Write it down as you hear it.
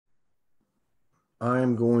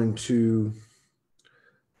I'm going to,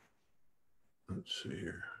 let's see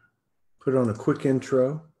here, put on a quick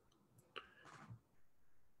intro.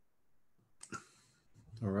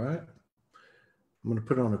 All right. I'm going to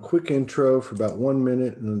put on a quick intro for about 1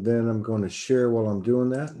 minute, and then I'm going to share while I'm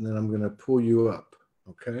doing that, and then I'm going to pull you up.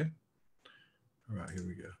 Okay. All right, here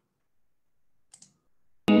we go.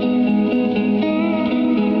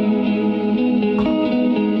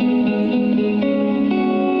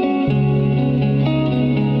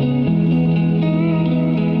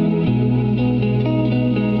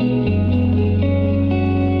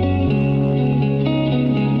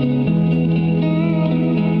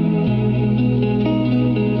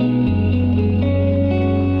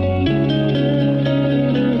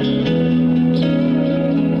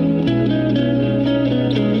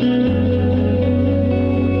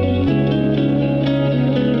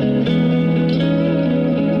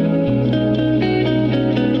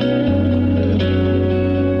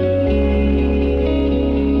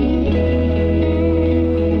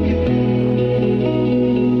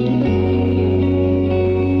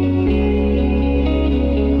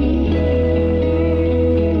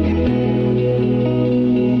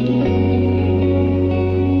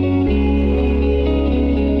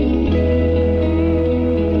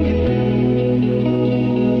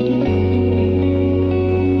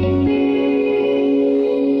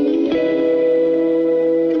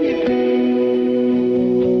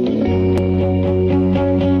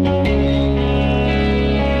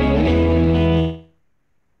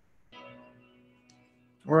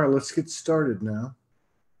 All right, let's get started now.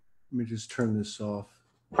 Let me just turn this off.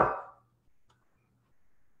 Get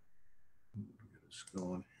this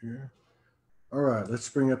going here. All right, let's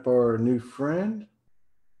bring up our new friend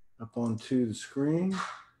up onto the screen.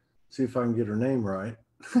 See if I can get her name right.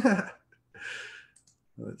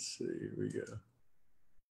 Let's see, here we go.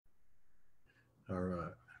 All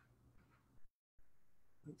right.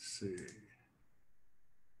 Let's see.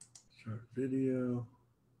 Start video.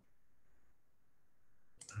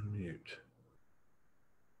 Unmute.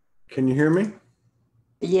 Can you hear me?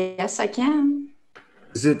 Yes, I can.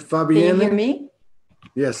 Is it Fabienne? Can you hear me?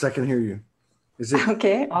 Yes, I can hear you. Is it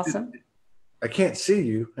okay? Awesome. I can't see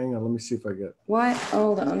you. Hang on, let me see if I get. What?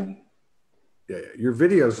 Hold on. Yeah, your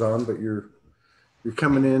video's on, but you're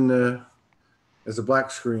coming in as a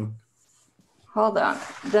black screen. Hold on.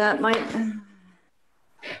 That might.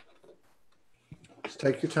 Just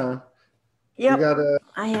take your time. Yep. You got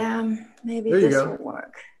I am. Maybe there you this go. will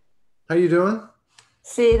work. How you doing?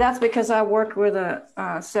 See, that's because I work with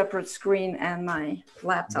a separate screen and my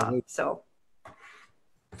laptop. So.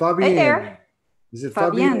 Fabienne. Hey there. Is it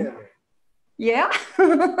Fabienne? Fabienne? Yeah.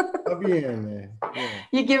 Fabienne. Yeah.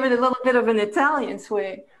 You give it a little bit of an Italian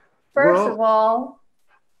swing. First of all,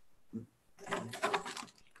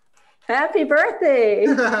 happy birthday.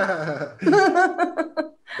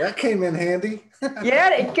 That came in handy. Yeah,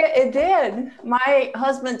 it did. My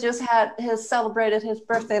husband just celebrated his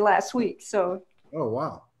birthday last week. So. Oh,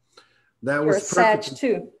 wow. That You're was a Sag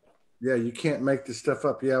too. Yeah, you can't make this stuff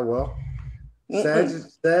up. Yeah, well,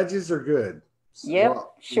 Sages are good. Yep,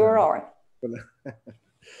 well, sure are.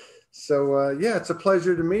 So yeah, it's a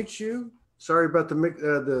pleasure to meet you. Sorry about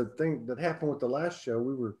the thing that happened with the last show.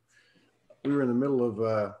 We were in the middle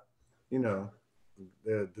of you know,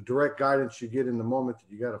 the direct guidance you get in the moment that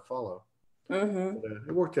you got to follow. Mm-hmm. But,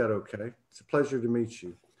 it worked out okay. It's a pleasure to meet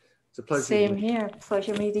you. It's a pleasure. Same here.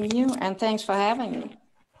 Pleasure meeting you, and thanks for having me.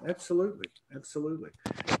 Absolutely, absolutely.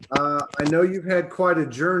 I know you've had quite a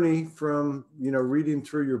journey from reading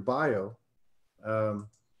through your bio, and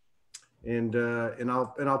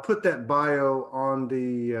I'll put that bio on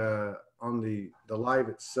the live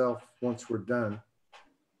itself once we're done.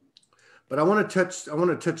 But I want to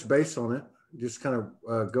touch base on it. Just kind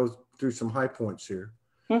of go through some high points here.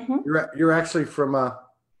 Mm-hmm. You're actually from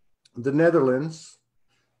the Netherlands,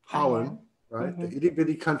 Holland, right? Mm-hmm. The itty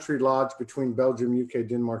bitty country lodged between Belgium, UK,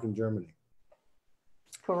 Denmark, and Germany.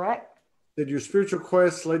 Correct. That your spiritual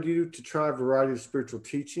quest led you to try a variety of spiritual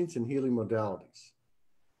teachings and healing modalities,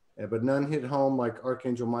 but none hit home like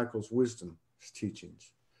Archangel Michael's wisdom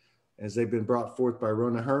teachings, as they've been brought forth by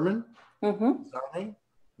Rona Herman. Mm-hmm.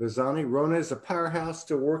 Vazani. Rona is a powerhouse,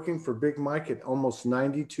 still working for Big Mike at almost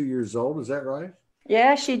 92 years old. Is that right?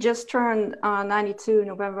 Yeah, she just turned 92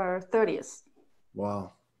 November 30th.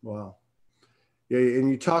 Wow. Wow. Yeah, and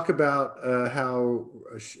you talk about how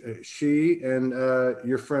she and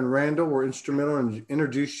your friend Randall were instrumental in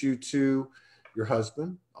introduce you to your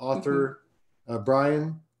husband, author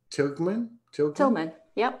Brian Tilghman. Tilghman,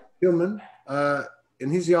 yep. Tilghman,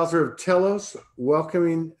 and he's the author of Telos,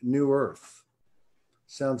 Welcoming New Earth.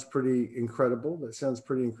 Sounds pretty incredible. That sounds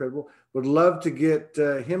pretty incredible. Would love to get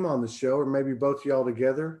him on the show, or maybe both of y'all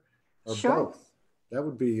together, or Sure. both. That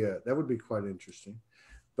would be quite interesting.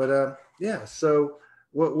 But yeah. So,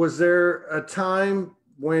 what was there a time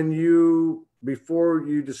when you, before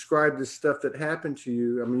you described the stuff that happened to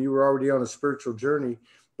you? I mean, you were already on a spiritual journey,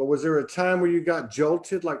 but was there a time where you got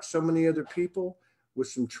jolted like so many other people with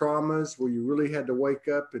some traumas, where you really had to wake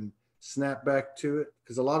up and snap back to it?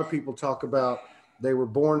 Because a lot of people talk about they were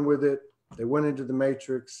born with it, they went into the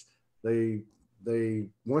matrix, they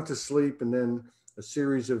went to sleep, and then a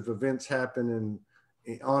series of events happened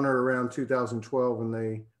on or around 2012, and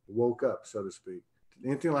they woke up, so to speak.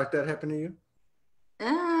 Did anything like that happen to you?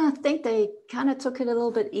 I think they kind of took it a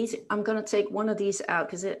little bit easy. I'm going to take one of these out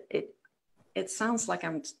because it sounds like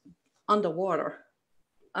I'm underwater.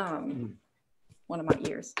 One of my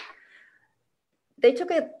ears. They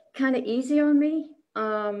took it kind of easy on me.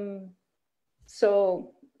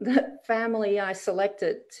 So the family I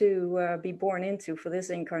selected to be born into for this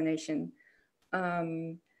incarnation,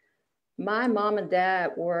 my mom and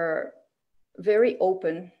dad were very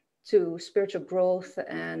open to spiritual growth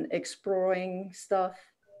and exploring stuff.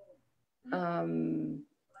 And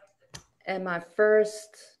my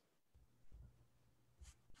first,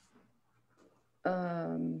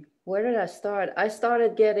 where did I start? I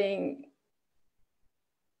started getting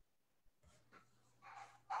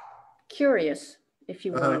curious, if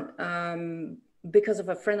you want, because of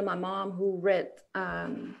a friend of my mom who read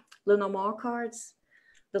Lenormand cards,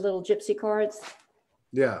 the little gypsy cards.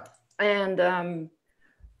 Yeah. And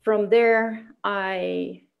from there,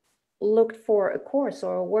 I looked for a course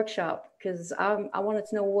or a workshop because I wanted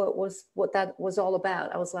to know what that was all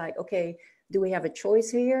about. I was like, okay, do we have a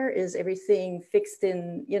choice here? Is everything fixed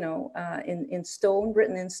in, in stone,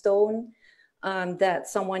 written in stone, that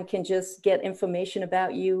someone can just get information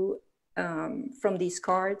about you from these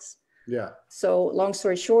cards? Yeah. So long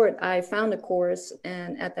story short, I found a course,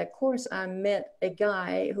 and at that course, I met a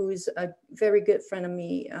guy who's a very good friend of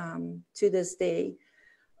me to this day,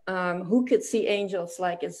 who could see angels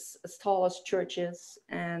like as tall as churches.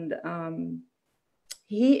 And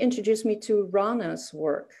he introduced me to Rana's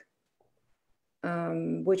work,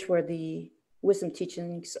 which were the wisdom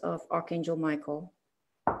teachings of Archangel Michael.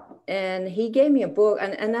 And he gave me a book.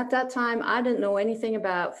 And at that time, I didn't know anything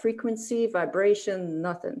about frequency, vibration,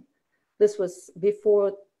 nothing. This was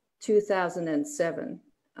before 2007.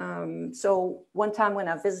 So one time when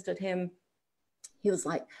I visited him, he was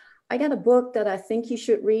like, I got a book that I think you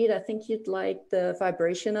should read. I think you'd like the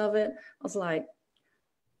vibration of it. I was like,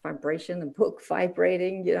 vibration, the book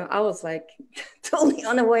vibrating, I was like totally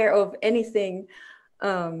unaware of anything,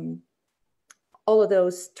 all of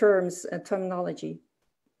those terms and terminology.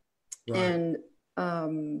 Right. And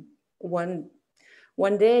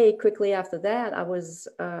one day, quickly after that, I was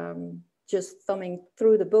just thumbing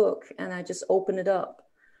through the book, and I just opened it up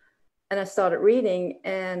and I started reading,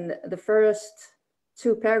 and the first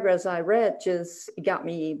 2 paragraphs I read just got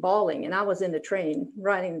me bawling. And I was in the train,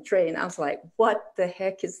 riding the train. I was like, what the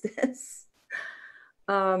heck is this?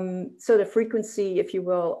 So the frequency, if you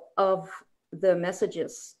will, of the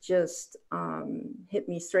messages just hit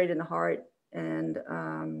me straight in the heart. And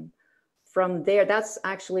from there, that's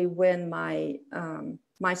actually when my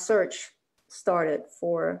my search started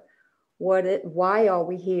for why are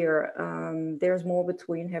we here? There's more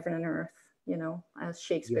between heaven and earth, as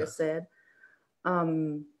Shakespeare said.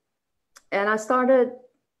 And I started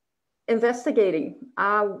investigating.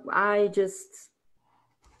 I just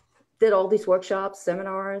did all these workshops,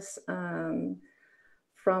 seminars,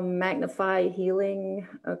 from magnified healing,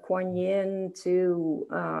 Kuan Yin, to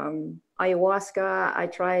ayahuasca. I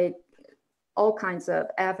tried all kinds of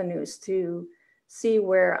avenues to see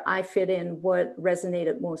where I fit in, what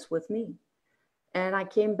resonated most with me. And I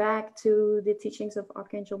came back to the teachings of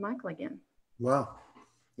Archangel Michael again. Wow.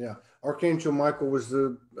 Yeah. Archangel Michael was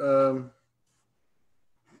the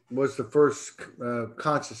first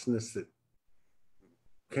consciousness that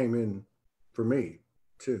came in for me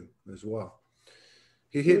too, as well.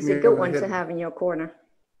 He hit me a good one to have in your corner.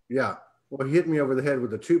 Yeah. Well, he hit me over the head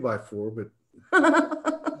with a 2x4, but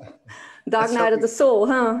Dark night of the soul,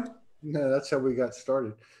 huh? Yeah, that's how we got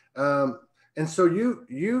started. And so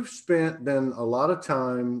you've spent then a lot of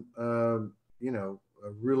time,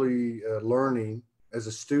 really learning as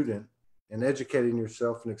a student and educating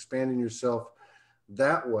yourself and expanding yourself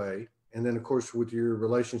that way. And then, of course, with your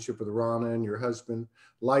relationship with Rana and your husband,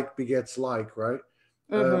 like begets like, right?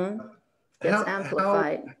 Mm-hmm. Gets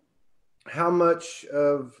amplified. How much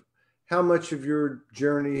of your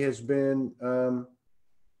journey has been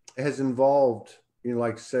has involved,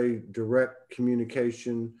 like say direct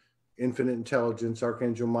communication infinite intelligence,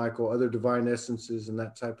 Archangel Michael, other divine essences, and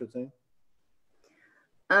that type of thing?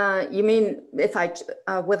 You mean if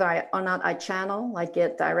whether or not I channel, like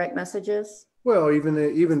get direct messages? Well,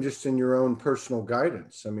 even just in your own personal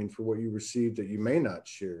guidance. I mean, for what you received that you may not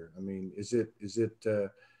share. I mean, is it?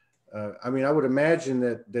 I mean, I would imagine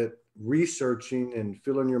that researching and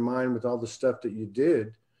filling your mind with all the stuff that you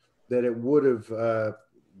did, that it would have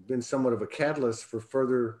been somewhat of a catalyst for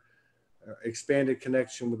further expanded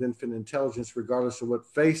connection with infinite intelligence, regardless of what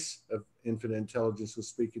face of infinite intelligence was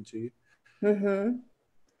speaking to you.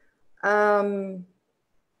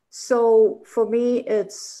 So for me,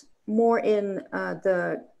 it's more in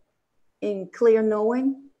clear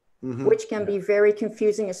knowing, which can be very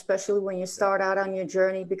confusing, especially when you start out on your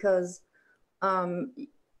journey, because in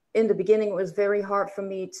the beginning, it was very hard for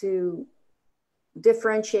me to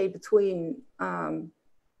differentiate between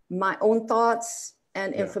my own thoughts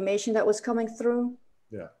and information that was coming through.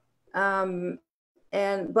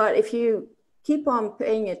 But if you keep on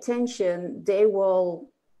paying attention, they will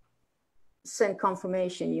send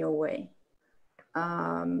confirmation your way.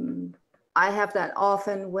 I have that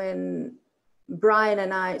often when Brian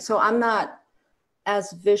and so I'm not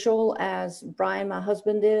as visual as Brian, my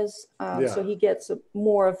husband, is. So he gets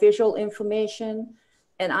more visual information,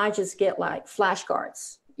 and I just get like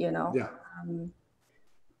flashcards, you know?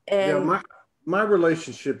 My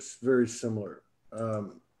relationship's very similar.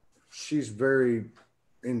 She's very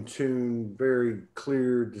in tune, very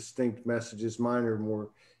clear, distinct messages. Mine are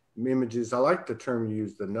more images. I like the term you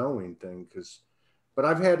use, the knowing thing, but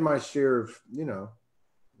I've had my share of,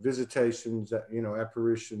 visitations,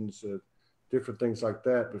 apparitions, different things like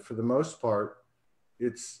that. But for the most part,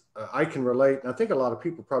 it's, I can relate. And I think a lot of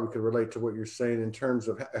people probably could relate to what you're saying in terms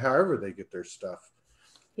of however they get their stuff.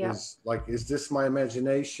 Is this my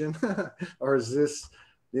imagination or is this,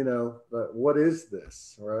 what is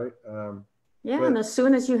this? Right. And as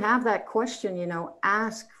soon as you have that question,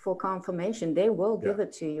 ask for confirmation. They will give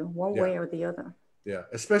it to you one way or the other. Yeah,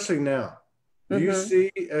 especially now. Do you see,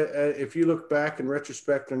 if you look back in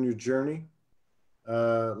retrospect on your journey,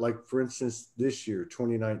 like for instance, this year,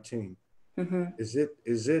 2019, has it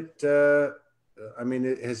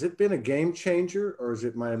been a game changer, or is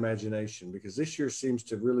it my imagination? Because this year seems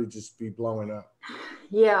to really just be blowing up.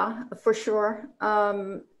 Yeah, for sure.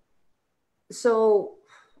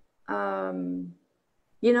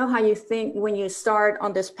 You know how you think when you start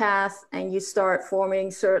on this path and you start forming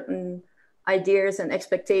certain ideas and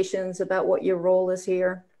expectations about what your role is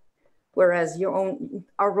here, whereas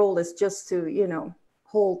our role is just to,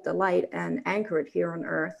 hold the light and anchor it here on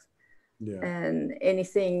earth. And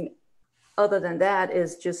anything other than that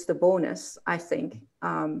is just a bonus, I think.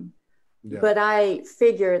 But I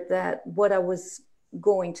figured that what I was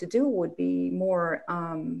going to do would be more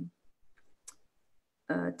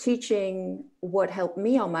teaching what helped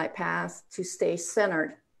me on my path to stay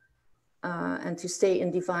centered and to stay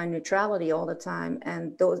in divine neutrality all the time.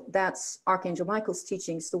 And that's Archangel Michael's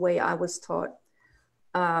teachings, the way I was taught.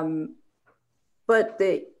 But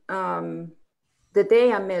the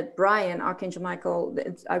day I met Brian, Archangel Michael,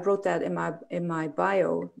 I wrote that in my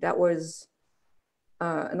bio. That was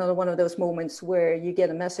another one of those moments where you get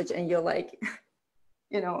a message and you're like,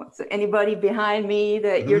 so anybody behind me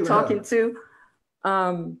that you're talking to?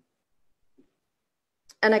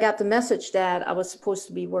 And I got the message that I was supposed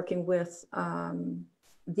to be working with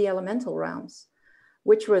the elemental realms,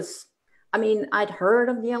 which was, I'd heard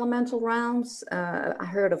of the elemental realms. I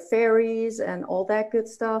heard of fairies and all that good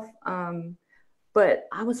stuff. But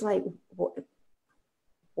I was like,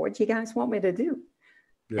 what do you guys want me to do?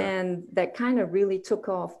 And that kind of really took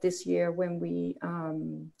off this year when we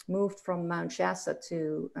moved from Mount Shasta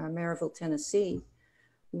to Maryville, Tennessee,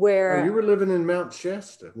 where you were living in Mount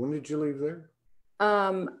Shasta. When did you leave there?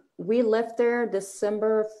 We left there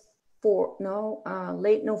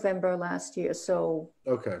late November last year. So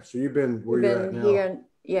okay, so you've been where you're at now.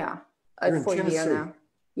 Here, for a year now.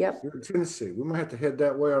 Yep. You're in Tennessee. We might have to head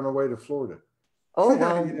that way on our way to Florida. Oh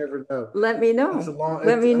well, you never know. Let me know.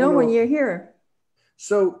 Let me know when you're here.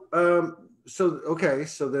 So, okay,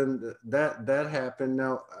 so then that happened.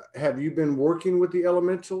 Now, have you been working with the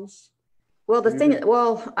elementals? Well, they've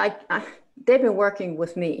been working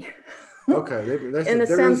with me. Okay, in the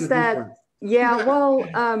sense that, you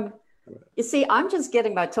see, I'm just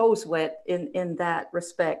getting my toes wet in that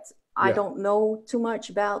respect. I don't know too much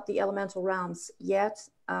about the elemental realms yet.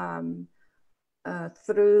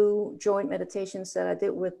 Through joint meditations that I did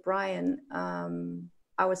with Brian,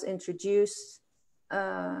 I was introduced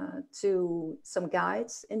to some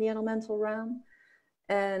guides in the elemental realm.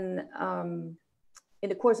 And in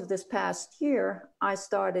the course of this past year, I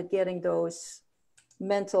started getting those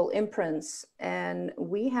mental imprints. And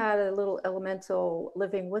we had a little elemental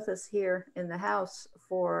living with us here in the house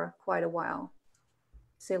for quite a while.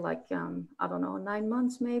 Say like, I don't know, 9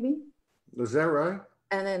 months maybe. Is that right?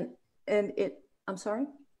 I'm sorry?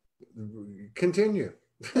 Continue.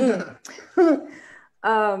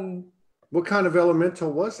 um, What kind of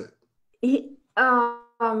elemental was it?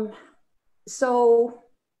 So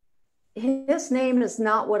his name is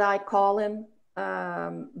not what I call him,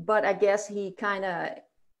 but I guess he kind of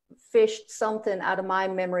fished something out of my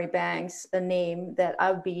memory banks, a name that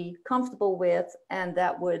I would be comfortable with and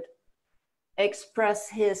that would express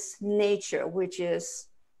his nature, which is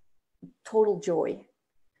total joy.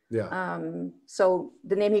 Yeah. So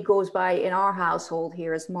the name he goes by in our household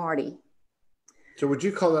here is Marty. So would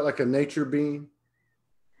you call that like a nature being?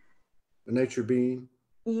 A nature being?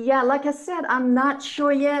 Yeah, like I said, I'm not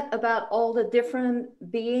sure yet about all the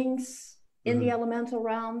different beings in the elemental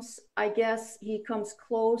realms. I guess he comes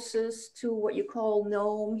closest to what you call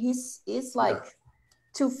gnome. He's like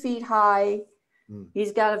 2 feet high.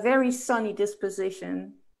 He's got a very sunny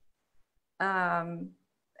disposition. And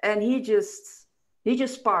he just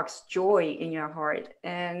sparks joy in your heart.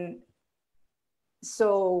 And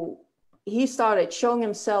so he started showing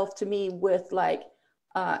himself to me with like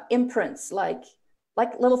imprints, like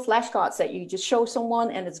little flashcards that you just show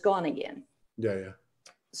someone and it's gone again. Yeah.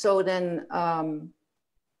 So then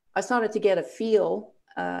I started to get a feel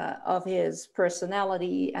of his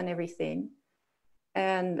personality and everything.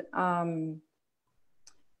 And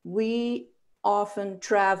we often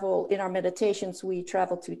travel in our meditations. We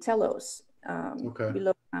travel to Telos,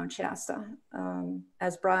 below Mount Shasta,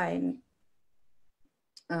 as Brian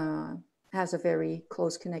has a very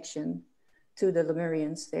close connection to the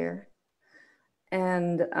Lemurians there.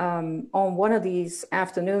 And on one of these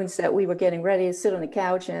afternoons that we were getting ready to sit on the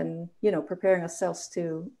couch and, preparing ourselves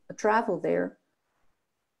to travel there,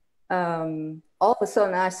 all of a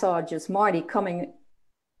sudden I saw just Marty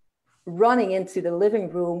running into the living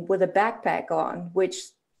room with a backpack on, which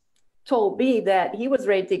told me that he was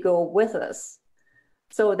ready to go with us.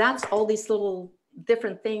 So that's all these little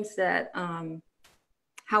different things that,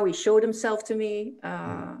 how he showed himself to me.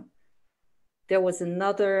 There was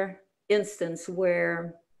another instance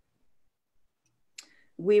where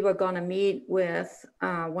we were going to meet with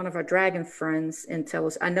one of our dragon friends in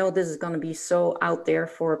Telos. I know this is going to be so out there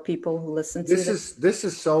for people who listen to this. This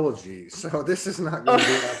is Soulogy, so this is not going to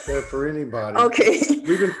be out there for anybody. Okay.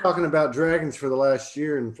 We've been talking about dragons for the last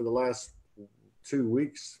year, and for the last 2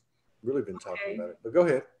 weeks, really been talking about it. But go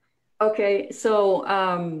ahead. Okay, so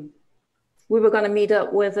we were going to meet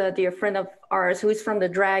up with a dear friend of ours who's from the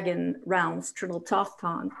dragon realms,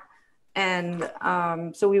 Trilotofton. And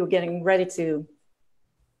so we were getting ready to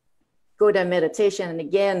go to meditation. And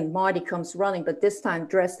again, Marty comes running, but this time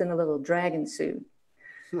dressed in a little dragon suit.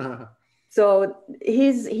 So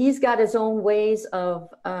he's got his own ways of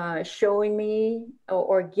showing me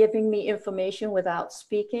or giving me information without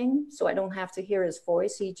speaking. So I don't have to hear his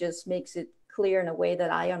voice. He just makes it clear in a way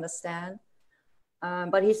that I understand.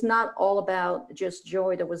 But he's not all about just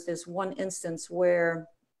joy. There was this one instance where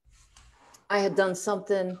I had done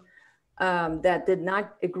something that did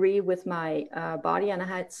not agree with my body, and I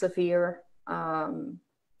had severe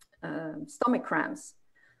stomach cramps.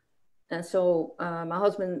 And so my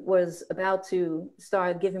husband was about to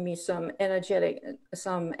start giving me some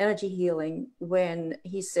energy healing when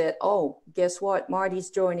he said, "Oh, guess what?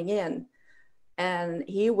 Marty's joining in." And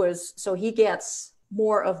he gets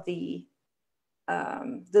more of the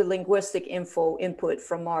linguistic input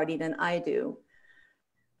from Marty than I do.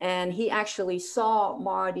 And he actually saw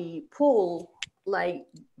Marty pull like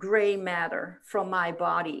gray matter from my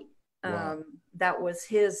body. Wow. That was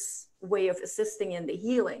his way of assisting in the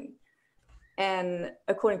healing. And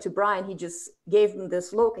according to Brian, he just gave him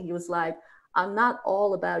this look. He was like, "I'm not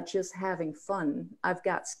all about just having fun. I've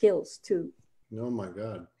got skills too." Oh my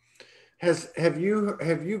God. Have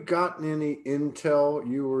you gotten any intel,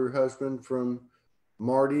 you or your husband, from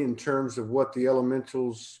Marty in terms of what the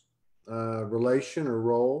elementals relation or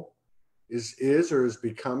role is or is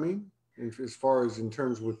becoming, as far as in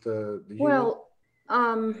terms with the human? Well,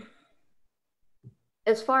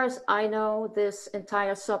 as far as I know, this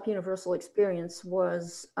entire sub-universal experience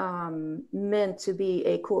was meant to be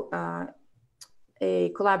a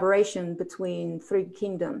collaboration between 3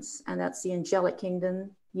 kingdoms, and that's the angelic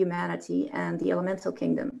kingdom, humanity, and the elemental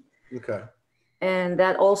kingdom. Okay. And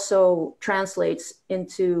that also translates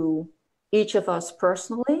into each of us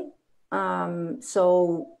personally.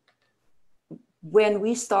 So when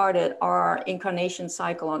we started our incarnation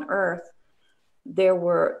cycle on Earth,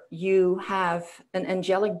 you have an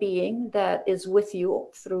angelic being that is with you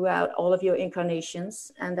throughout all of your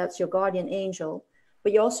incarnations, and that's your guardian angel.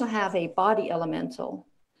 But you also have a body elemental.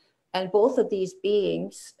 And both of these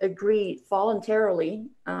beings agreed voluntarily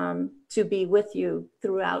to be with you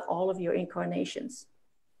throughout all of your incarnations.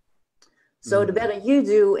 So the better you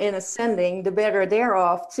do in ascending, the better they're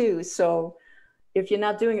off too. So if you're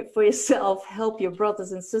not doing it for yourself, help your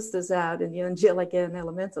brothers and sisters out in the angelic and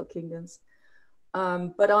elemental kingdoms.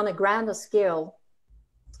 But on a grander scale,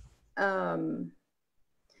 what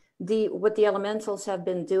the elementals have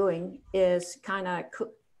been doing is kind of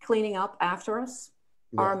cleaning up after us,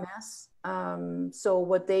 our mess. So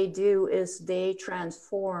what they do is they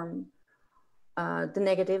transform the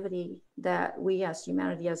negativity that we as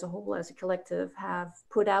humanity as a whole, as a collective, have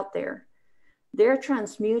put out there. They're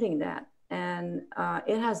transmuting that. And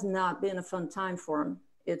it has not been a fun time for them.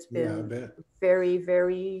 It's been very,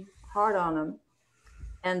 very hard on them.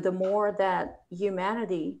 And the more that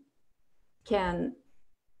humanity can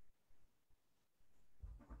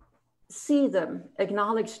see them,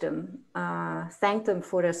 acknowledge them, thank them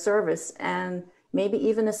for their service, and maybe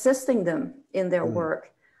even assisting them in their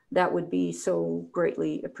work, that would be so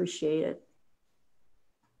greatly appreciated.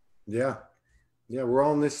 Yeah, we're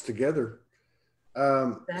all in this together.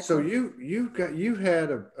 Exactly. So you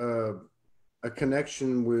had a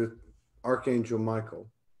connection with Archangel Michael,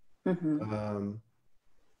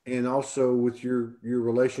 and also with your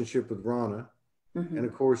relationship with Rana, and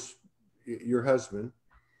of course your husband.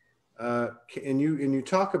 And you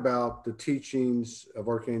talk about the teachings of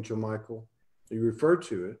Archangel Michael. You refer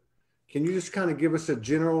to it. Can you just kind of give us a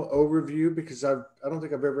general overview, because I don't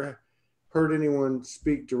think I've ever heard anyone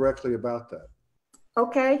speak directly about that.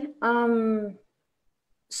 Okay.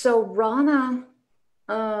 So Rana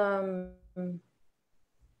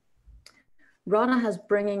has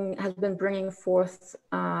been bringing forth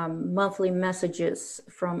monthly messages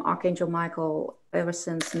from Archangel Michael ever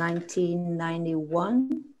since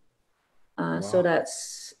 1991. Wow. So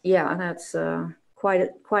that's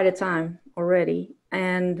quite a time already.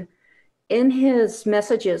 And in his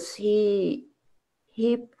messages, he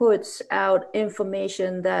puts out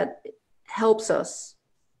information that helps us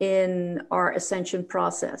in our ascension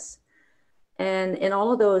process. And in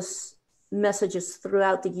all of those messages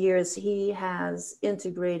throughout the years, he has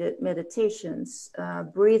integrated meditations,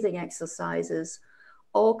 breathing exercises,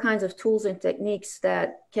 all kinds of tools and techniques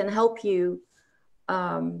that can help you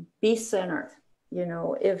be centered. You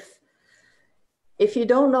know, if you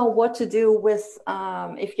don't know what to do with,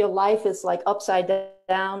 if your life is like upside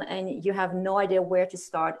down and you have no idea where to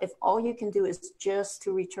start, if all you can do is just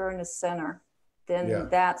to return to center, then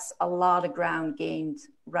that's a lot of ground gained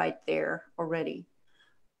right there already.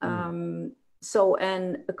 So,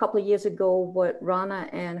 and a couple of years ago, what Rana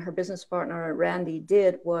and her business partner, Randy,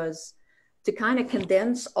 did was to kind of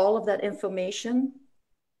condense all of that information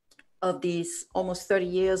of these almost 30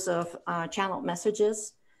 years of channeled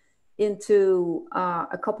messages into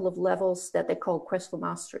a couple of levels that they call Quest for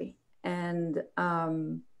Mastery. And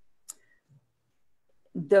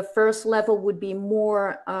the first level would be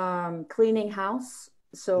more cleaning house.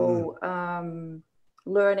 So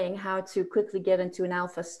learning how to quickly get into an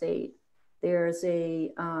alpha state. There's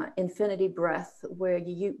a infinity breath where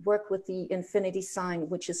you work with the infinity sign,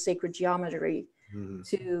 which is sacred geometry,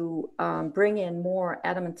 to bring in more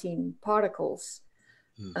adamantine particles,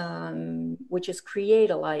 which is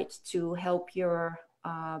create-a-light, to help your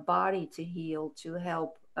body to heal, to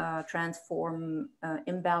help transform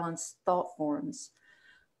imbalanced thought forms.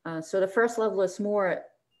 So the first level is more,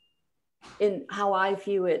 in how I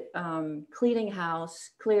view it, cleaning house,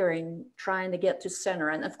 clearing, trying to get to center.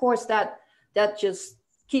 And of course that just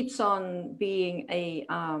keeps on being a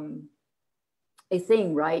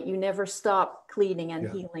thing, right? You never stop cleaning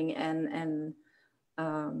and healing and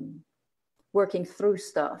working through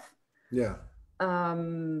stuff.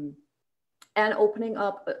 And opening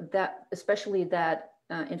up that, especially that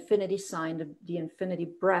infinity sign, the infinity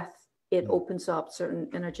breath, it opens up certain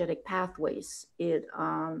energetic pathways. It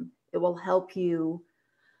will help you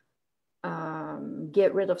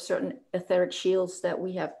get rid of certain etheric shields that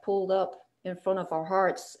we have pulled up in front of our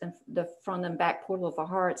hearts, and the front and back portal of our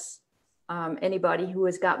hearts. Anybody who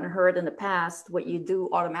has gotten hurt in the past, what you do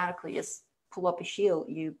automatically is pull up a shield.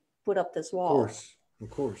 You put up this wall. Of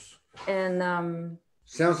course. And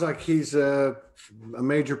sounds like he's a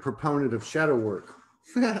major proponent of shadow work.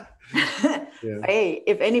 Hey,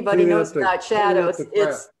 if anybody knows about shadows,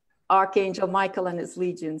 it's Archangel Michael and his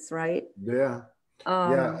legions, right? I'm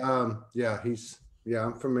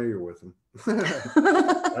familiar with him.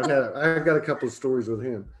 I've got a couple of stories with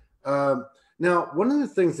him. Now, one of the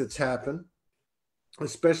things that's happened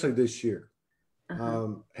especially this year,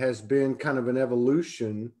 has been kind of an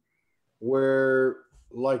evolution where,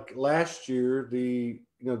 like last year, the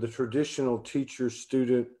traditional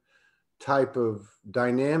teacher-student type of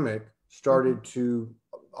dynamic started to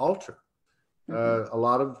alter. A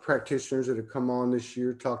lot of practitioners that have come on this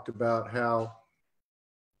year talked about how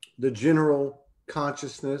the general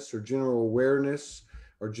consciousness or general awareness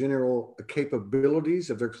or general capabilities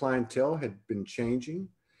of their clientele had been changing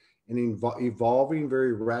and evolving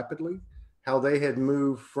very rapidly, how they had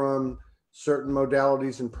moved from certain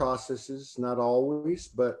modalities and processes, not always,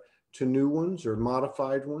 but to new ones or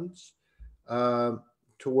modified ones, to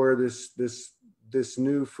where this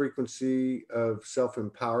new frequency of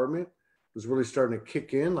self-empowerment was really starting to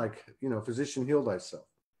kick in, like, physician heal thyself.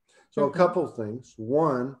 So a couple of things.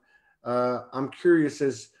 One, I'm curious,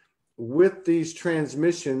 as with these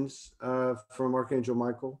transmissions from Archangel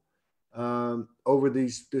Michael over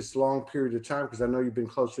this long period of time, because I know you've been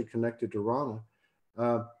closely connected to Rana,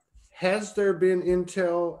 has there been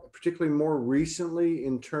intel, particularly more recently,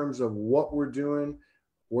 in terms of what we're doing,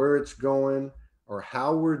 where it's going, or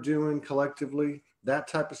how we're doing collectively, that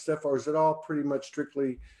type of stuff? Or is it all pretty much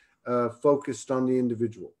strictly focused on the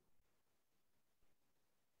individual?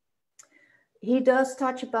 He does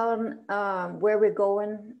touch about where we're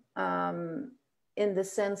going, in the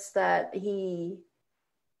sense that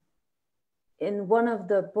in one of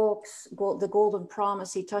the books, The Golden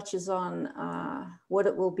Promise, he touches on what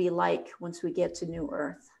it will be like once we get to New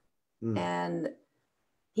Earth. And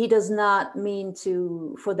he does not mean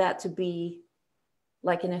for that to be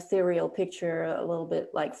like an ethereal picture, a little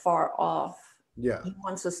bit like far off. Yeah. He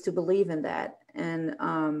wants us to believe in that. And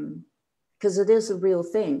because it is a real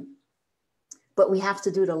thing, but we have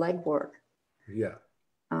to do the legwork. Yeah.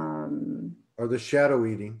 Or the shadow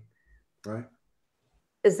eating, right?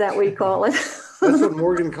 Is that what you call it? That's what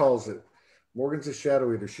Morgan calls it. Morgan's a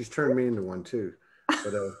shadow eater. She's turned me into one too.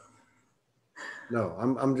 But no,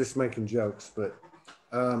 I'm just making jokes. But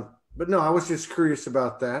no, I was just curious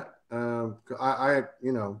about that.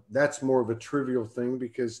 That's more of a trivial thing,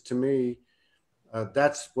 because to me,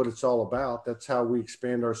 that's what it's all about. That's how we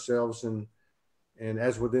expand ourselves and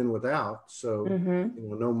as within, without. So,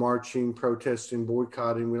 no marching, protesting,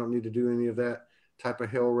 boycotting. We don't need to do any of that type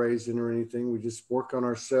of hell raising or anything. We just work on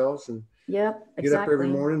ourselves and get up every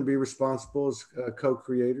morning and be responsible as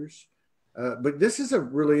co-creators. But this is a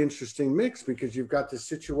really interesting mix, because you've got this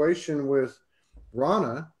situation with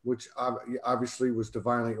Rana, which obviously was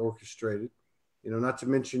divinely orchestrated, not to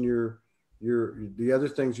mention the other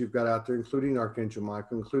things you've got out there, including Archangel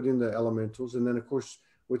Michael, including the elementals. And then of course,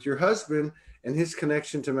 with your husband and his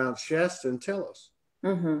connection to Mount Shasta and Telos,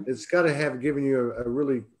 it's got to have given you a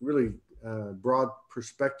really, really broad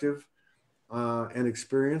perspective and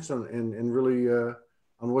experience and really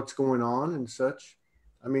on what's going on and such.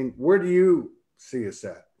 I mean, where do you see us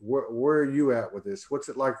at? Where are you at with this? What's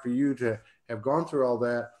it like for you to have gone through all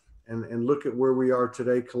that and look at where we are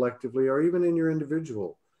today collectively, or even in your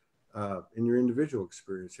individual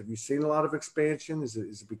experience? Have you seen a lot of expansion? Is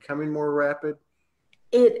it becoming more rapid?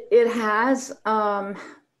 It has,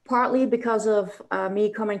 partly because of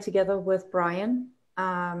me coming together with Brian.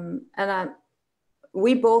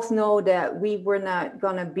 We both know that we were not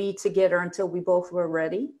going to be together until we both were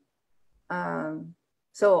ready.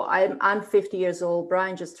 So I'm 50 years old.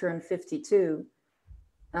 Brian just turned 52.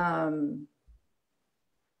 And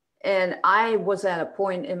I was at a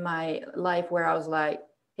point in my life where I was like,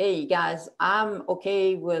 hey, guys, I'm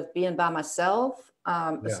okay with being by myself,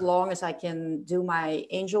 as long as I can do my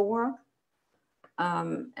angel work.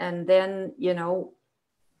 And then,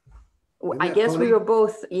 I guess funny? We were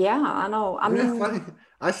both, I know. I mean, funny?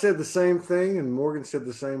 I said the same thing, and Morgan said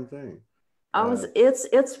the same thing.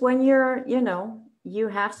 It's when you're, you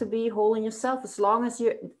have to be whole in yourself, as long as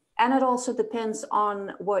you're, and it also depends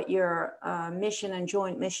on what your mission and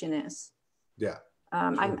joint mission is. Yeah.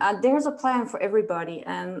 There's a plan for everybody.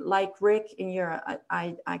 And like Rick,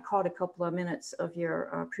 I caught a couple of minutes of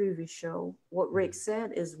your previous show. What Rick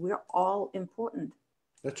said is we're all important.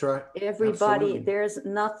 That's right. Everybody, Absolutely. There's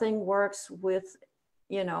nothing works with,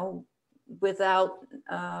 without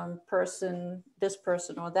this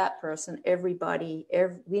person or that person. Everybody,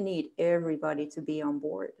 we need everybody to be on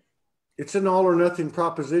board. It's an all or nothing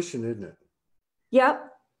proposition, isn't it?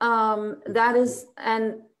 Yep. That is,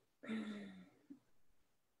 and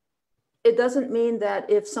it doesn't mean that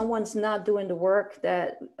if someone's not doing the work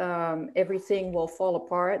that everything will fall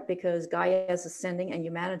apart, because Gaia is ascending and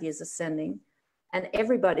humanity is ascending and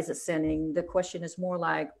everybody's ascending. The question is more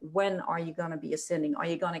like, when are you going to be ascending? Are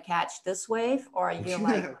you going to catch this wave, or are you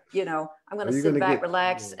like, I'm going to sit back,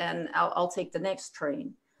 relax, and I'll take the next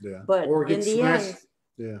train? Yeah. But Or in get the end, smashed.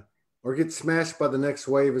 Yeah. Or get smashed by the next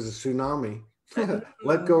wave as a tsunami.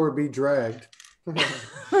 Let go mm, or be dragged.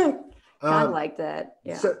 kind of um, like that.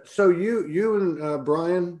 Yeah. so you and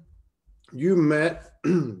Brian, you met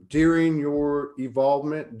during your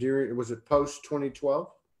evolvement during, was it post 2012?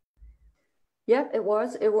 Yep, it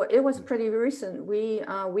was. It was pretty recent. We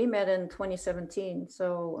met in 2017,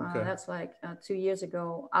 so Okay. that's like 2 years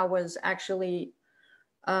ago. I was actually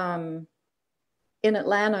um, in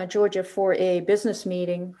Atlanta, Georgia, for a business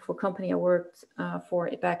meeting for a company I worked for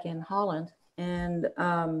back in Holland, and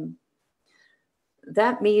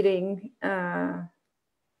that meeting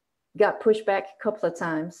got pushed back a couple of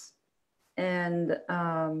times, and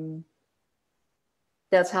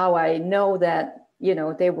that's how I know that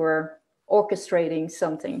they were orchestrating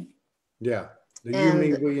something. Yeah. The you,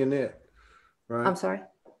 me, And we, and it, right? I'm sorry.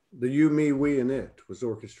 The you, me, we, and it was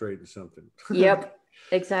orchestrating something. Yep,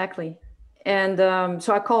 exactly. And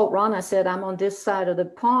so I called Ron. I said, I'm on this side of the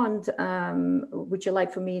pond. Would you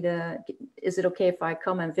like for me to, is it okay if I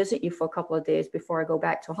come and visit you for a couple of days before I go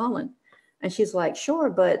back to Holland? And she's like, sure.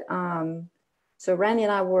 But so Randy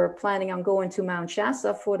and I were planning on going to Mount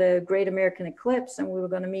Shasta for the Great American Eclipse. And we were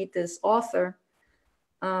going to meet this author,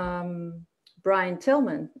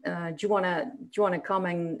 Fooij-Tilghman. Do you want to come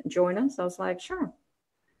and join us? I was like, sure.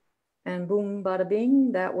 And boom, bada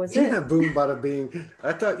bing, that was it. Yeah, boom, bada bing.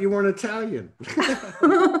 I thought you weren't Italian.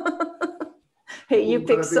 Hey, you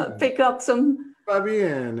Boom, bada bing. pick up some.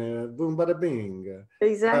 Fabienne, boom, bada bing.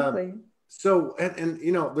 Exactly. So, and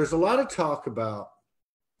there's a lot of talk about,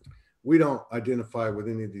 we don't identify with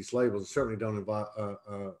any of these labels, certainly don't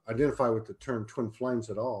identify with the term twin flames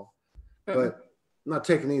at all, but I'm not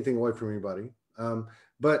taking anything away from anybody.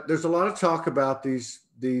 But there's a lot of talk about these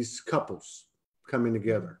couples coming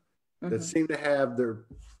together that seem to have their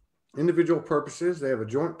individual purposes. They have a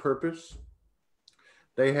joint purpose.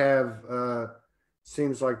 They have,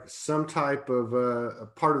 seems like some type of a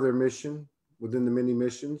part of their mission within the many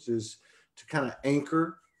missions is to kind of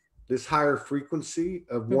anchor this higher frequency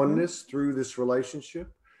of oneness through this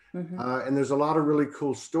relationship. And there's a lot of really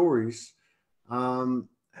cool stories. How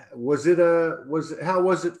was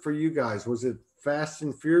it for you guys? Was it fast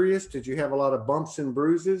and furious? Did you have a lot of bumps and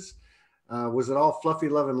bruises? Was it all fluffy,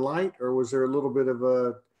 love, and light, or was there a little bit of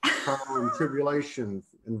a trial and tribulation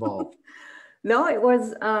involved? No, it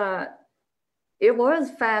was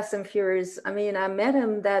fast and furious. I mean, I met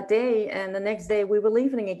him that day, and the next day we were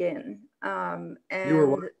leaving again. And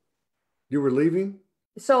you were leaving?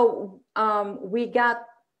 So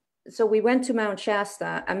we went to Mount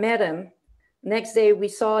Shasta. I met him. Next day we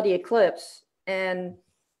saw the eclipse, and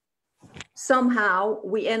somehow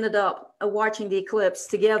we ended up watching the eclipse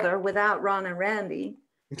together without Ron and Randy.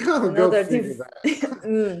 Go figure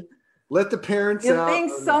that. Let the parents you out. You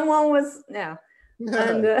think someone was, yeah.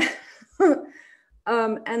 And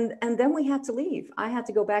then we had to leave. I had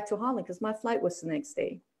to go back to Holland because my flight was the next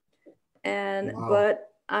day. And wow.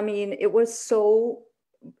 But I mean, it was so.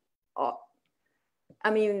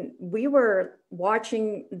 We were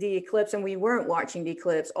watching the eclipse, and we weren't watching the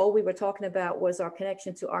eclipse. All we were talking about was our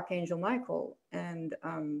connection to Archangel Michael, and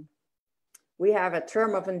we have a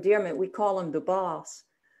term of endearment. We call him the boss.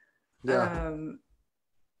 Yeah.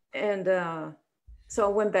 So I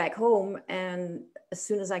went back home, and as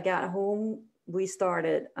soon as I got home, we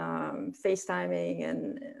started FaceTiming,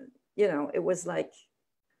 and it was like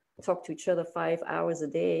talk to each other 5 hours a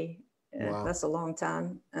day. Wow. That's a long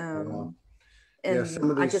time. Wow. And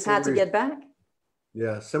I just had to get back.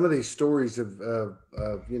 Yeah, some of these stories of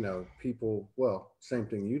people. Well, same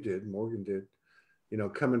thing you did, Morgan did.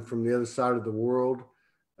 Coming from the other side of the world.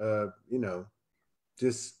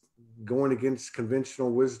 Just going against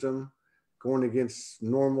conventional wisdom, going against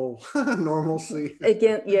normalcy.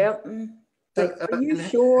 Again, yeah. Like, are you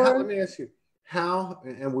sure? Let me ask you, how,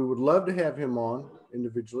 and we would love to have him on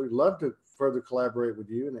individually, love to further collaborate with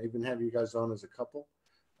you and even have you guys on as a couple.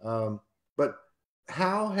 But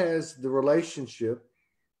how has the relationship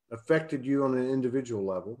affected you on an individual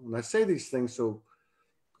level? And I say these things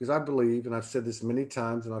because I believe, and I've said this many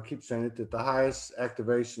times, and I'll keep saying it, that the highest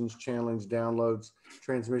activations, channelings, downloads,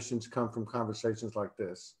 transmissions come from conversations like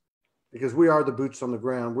this. Because we are the boots on the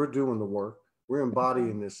ground. We're doing the work. We're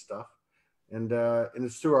embodying this stuff. And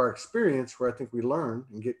it's through our experience where I think we learn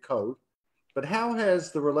and get code. But how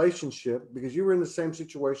has the relationship, because you were in the same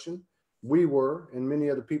situation we were, and many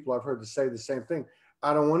other people I've heard to say the same thing.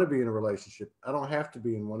 I don't want to be in a relationship. I don't have to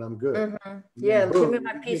be in one. I'm good. Yeah, give me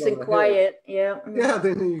my peace and quiet. Yeah. Yeah,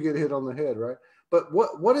 then you get hit on the head, right? But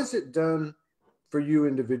what has it done for you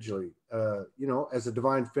individually? As a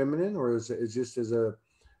divine feminine, or is just as a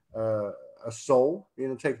soul?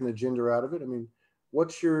 Taking the gender out of it. I mean,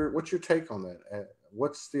 what's your take on that?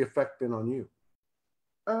 What's the effect been on you?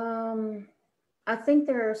 I think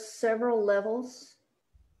there are several levels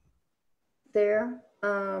there.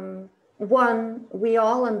 One, we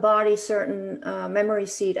all embody certain memory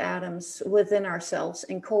seed atoms within ourselves,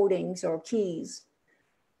 encodings or keys.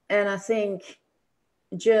 And I think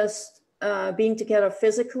just being together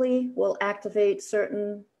physically will activate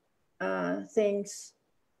certain things,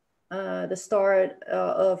 the start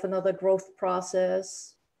of another growth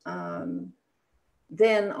process.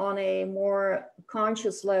 Then on a more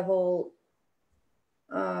conscious level,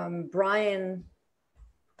 Brian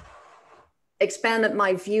expanded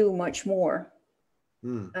my view much more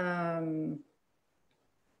on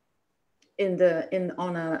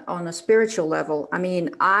a spiritual level. I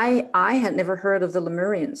mean, I had never heard of the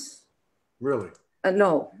Lemurians. Really?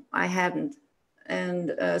 No, I hadn't.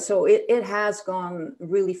 And so it has gone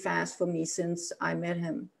really fast for me since I met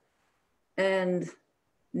him. And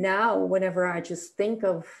now whenever I just think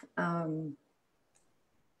of the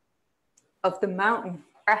mountain,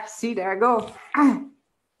 see, there I go.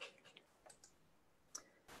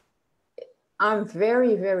 I'm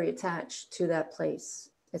very, very attached to that place.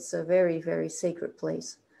 It's a very, very sacred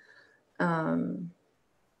place.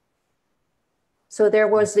 So there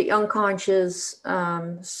was the unconscious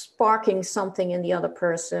sparking something in the other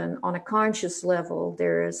person. On a conscious level,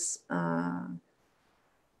 there's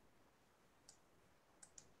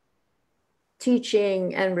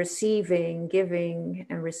teaching and receiving, giving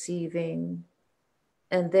and receiving.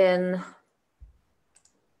 And then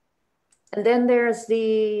there's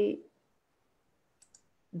the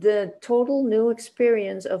total new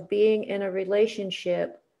experience of being in a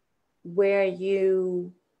relationship where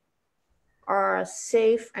you are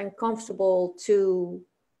safe and comfortable to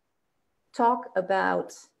talk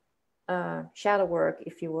about shadow work,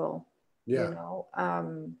 if you will. Yeah. You know,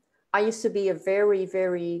 I used to be a very,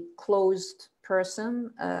 very closed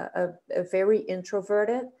person, a very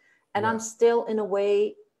introverted, and I'm still, in a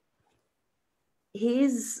way,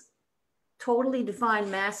 he's totally divine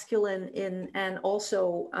masculine and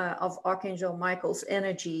also of Archangel Michael's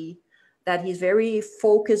energy, that he's very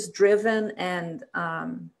focused, driven, and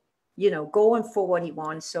you know, going for what he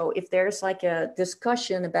wants. So if there's like a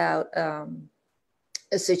discussion about a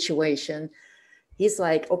situation, he's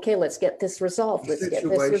like, okay, let's get this resolved. Let's get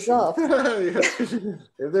this resolved.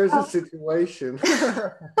 If there's a situation.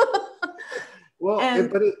 Well,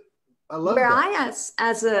 I love where that. I,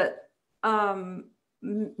 as a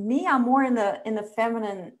me, I'm more in the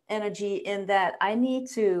feminine energy, in that I need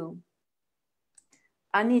to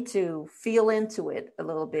feel into it a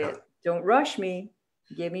little bit. Don't rush me.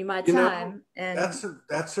 Give me my time. And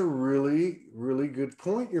that's a really, really good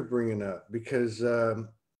point you're bringing up, because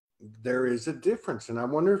there is a difference. And I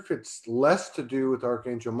wonder if it's less to do with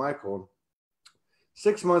Archangel Michael.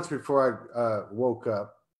 6 months before I woke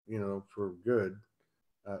up, you know, for good,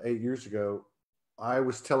 8 years ago, I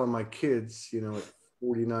was telling my kids, you know, at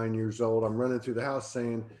 49 years old, I'm running through the house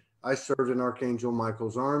saying, I served in Archangel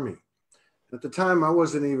Michael's army. At the time, I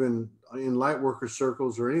wasn't even in light worker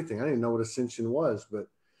circles or anything. I didn't know what ascension was. But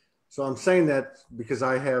so I'm saying that because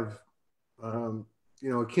I have, you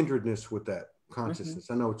know, a kindredness with that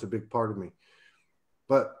consciousness. I know it's a big part of me.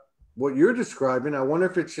 But what you're describing, I wonder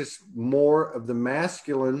if it's just more of the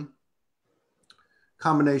masculine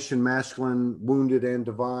combination, masculine, wounded, and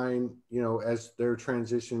divine, you know, as they're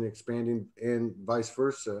transitioning, expanding, and vice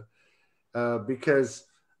versa, because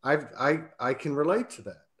I can relate to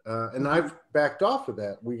that. And I've backed off of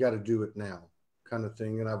that. We got to do it now kind of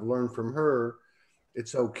thing. And I've learned from her,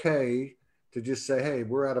 it's okay to just say, hey,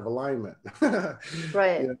 we're out of alignment.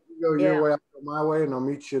 Right. You know, you go your way, I'll go my way, and I'll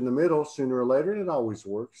meet you in the middle sooner or later. And it always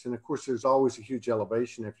works. And of course, there's always a huge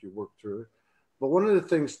elevation if you work through it. But one of the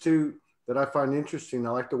things too that I find interesting, I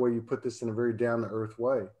like the way you put this in a very down to earth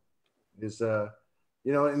way, is, you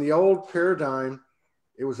know, in the old paradigm,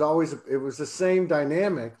 it was the same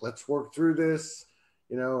dynamic. Let's work through this.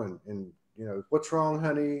 You know, and you know, what's wrong,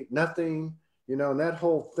 honey? Nothing, you know, and that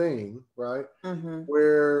whole thing, right?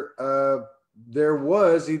 Where there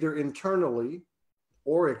was either internally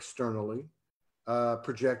or externally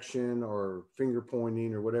projection or finger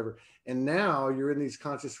pointing or whatever. And now you're in these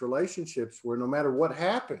conscious relationships where no matter what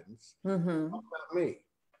happens, talk about me,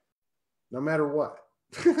 no matter what.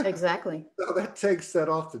 Exactly. So that takes that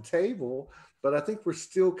off the table. But I think we're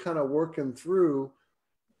still kind of working through,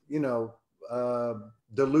 you know,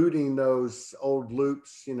 diluting those old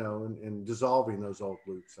loops, you know, and dissolving those old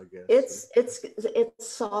loops, I guess. It's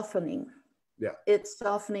softening. Yeah. It's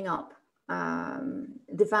softening up.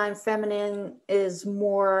 Divine feminine is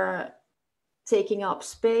more taking up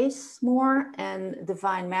space more, and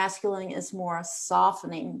divine masculine is more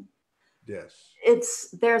softening. Yes.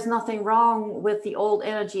 There's nothing wrong with the old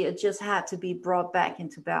energy. It just had to be brought back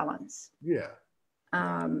into balance. Yeah.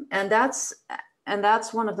 And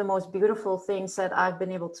that's one of the most beautiful things that I've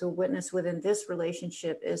been able to witness within this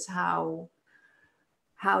relationship, is how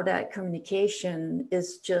that communication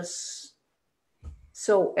is just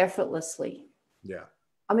so effortlessly. Yeah.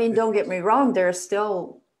 I mean, don't get me wrong, there are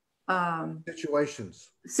still situations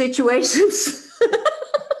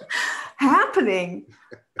happening.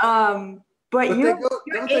 But you're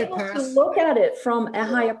able to look at it from a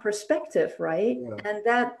higher perspective, right? Yeah. And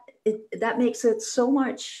that makes it so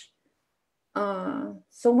much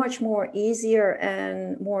more easier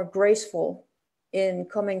and more graceful in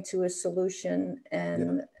coming to a solution.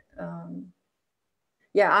 And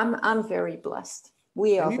I'm very blessed.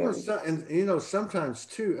 We are very blessed. And sometimes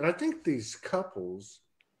too, and I think these couples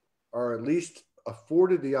are at least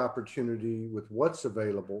afforded the opportunity with what's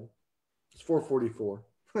available. It's 444.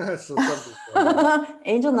 So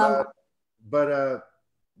angel number. But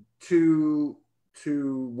to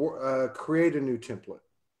create a new template,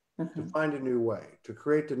 to find a new way, to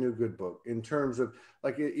create the new good book, in terms of,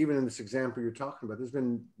 like, even in this example you're talking about, there's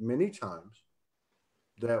been many times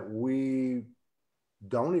that we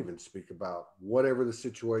don't even speak about whatever the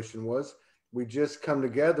situation was. We just come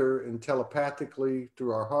together and telepathically,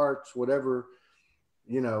 through our hearts, whatever,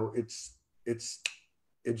 it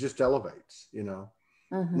just elevates, Now,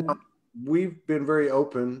 we've been very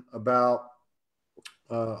open about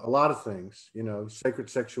a lot of things, sacred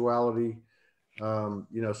sexuality,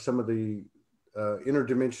 some of the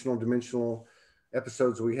dimensional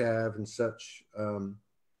episodes we have and such.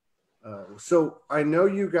 So I know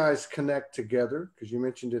you guys connect together, because you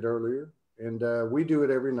mentioned it earlier, and we do it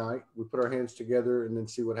every night. We put our hands together and then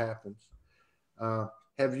see what happens.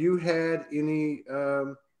 Have you had any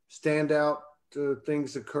standout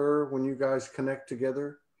things occur when you guys connect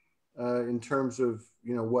together, in terms of,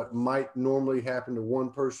 what might normally happen to one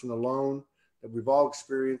person alone that we've all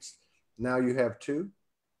experienced? Now you have two.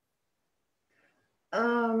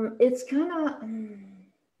 It's kind of,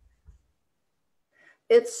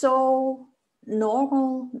 it's so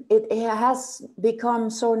normal. It has become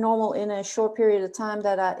so normal in a short period of time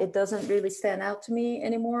that it doesn't really stand out to me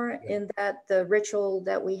anymore. Yeah. In that the ritual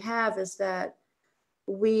that we have is that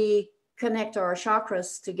we connect our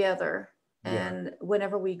chakras together, and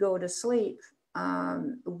whenever we go to sleep,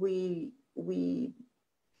 we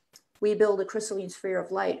build a crystalline sphere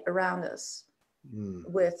of light around us,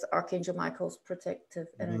 with Archangel Michael's protective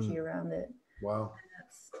energy around it. Wow.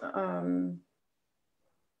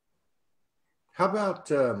 How about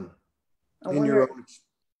in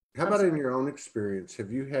your own experience? Do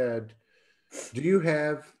you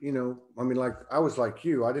have, I mean, like, I was like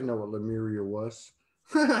you, I didn't know what Lemuria was.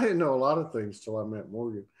 I didn't know a lot of things till I met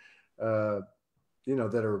Morgan, that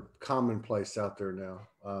are commonplace out there now.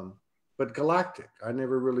 But galactic, I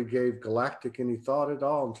never really gave galactic any thought at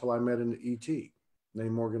all until I met an ET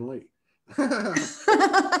named Morgan Lee.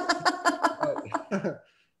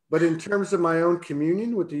 But in terms of my own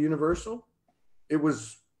communion with the universal, it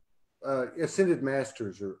was ascended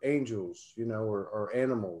masters or angels, or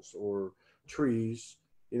animals or trees,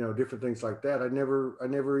 different things like that. I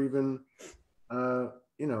never even,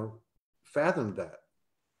 fathomed that.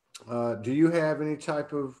 Do you have any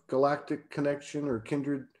type of galactic connection or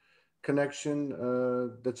kindred connection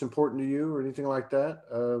that's important to you, or anything like that?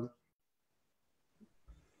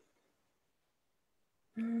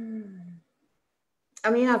 I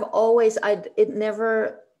mean,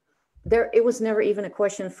 it was never even a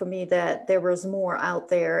question for me that there was more out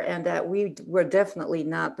there, and that we were definitely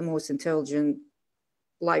not the most intelligent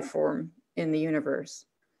life form in the universe.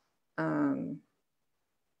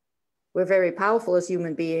 We're very powerful as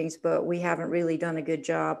human beings, but we haven't really done a good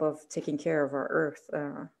job of taking care of our Earth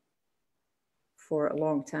for a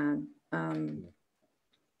long time.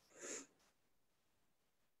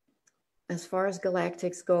 As far as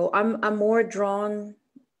galactics go, I'm more drawn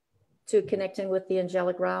to connecting with the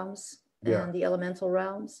angelic realms and the elemental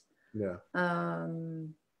realms. Yeah.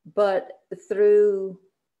 But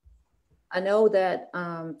I know that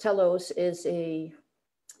Telos is a,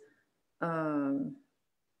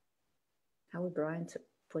 how would Brian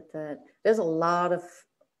put that? There's a lot of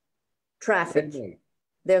traffic.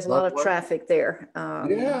 There's a lot of traffic there.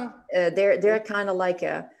 They're kind of like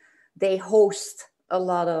they host a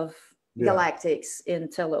lot of galactics in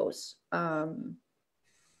Telos.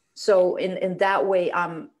 So in that way,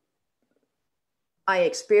 I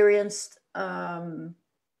experienced some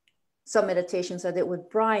meditations I did with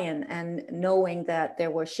Brian, and knowing that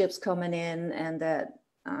there were ships coming in, and that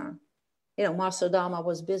you know, Master Dharma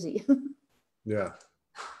was busy. Yeah.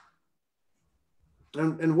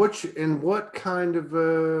 And what kind of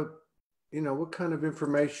what kind of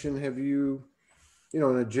information have you, in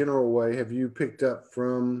a general way, have you picked up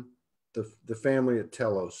from the family at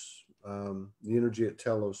Telos, the energy at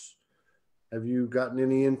Telos? Have you gotten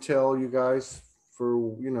any intel, you guys,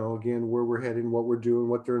 for, again, where we're heading, what we're doing,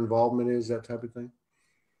 what their involvement is, that type of thing?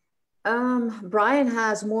 Brian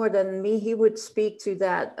has more than me. He would speak to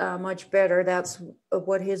that much better. That's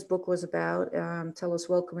what his book was about, Telos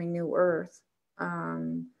Welcoming New Earth.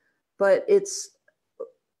 But it's,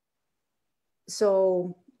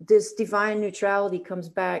 so this divine neutrality comes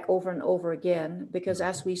back over and over again, because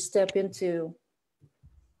as we step into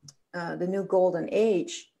the new golden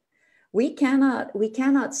age, we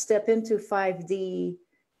cannot step into 5D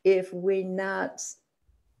if we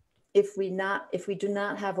do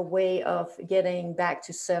not have a way of getting back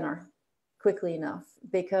to center quickly enough,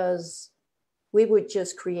 because we would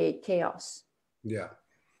just create chaos. Yeah.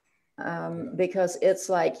 Because it's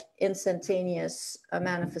like instantaneous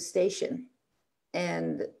manifestation.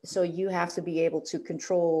 And so you have to be able to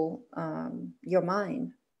control your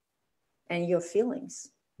mind and your feelings.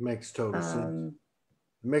 Makes total sense.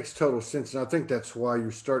 It makes total sense. And I think that's why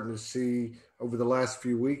you're starting to see over the last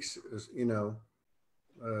few weeks,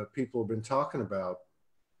 people have been talking about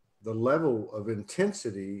the level of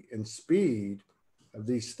intensity and speed of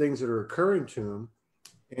these things that are occurring to them.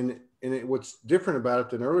 And what's different about it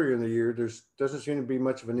than earlier in the year, doesn't seem to be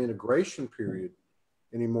much of an integration period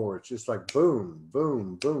anymore. It's just like boom,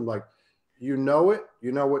 boom, boom. Like, you know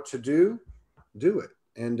what to do it.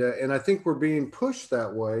 And I think we're being pushed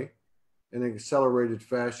that way in an accelerated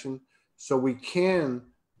fashion, so we can,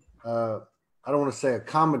 I don't want to say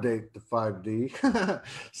accommodate the 5D,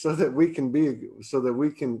 so that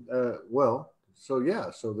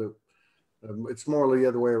it's more the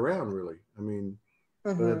other way around, really. I mean,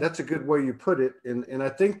 but that's a good way you put it. And I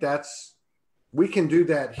think we can do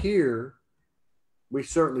that here. We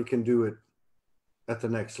certainly can do it at the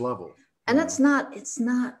next level. And it's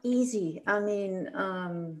not easy. I mean,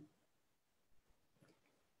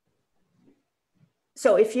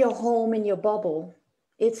 so if you're home in your bubble,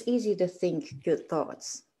 it's easy to think good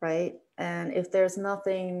thoughts, right? And if there's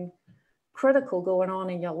nothing critical going on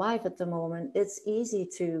in your life at the moment, it's easy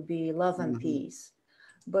to be love and peace.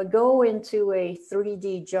 But go into a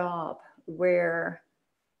 3D job where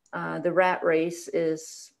the rat race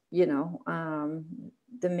is,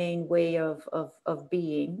 the main way of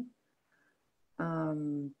being.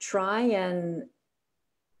 Try and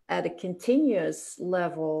at a continuous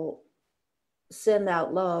level send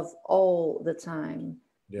out love all the time.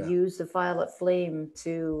 Yeah. Use the violet flame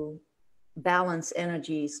to balance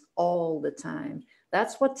energies all the time.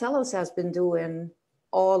 That's what Telos has been doing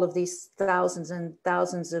all of these thousands and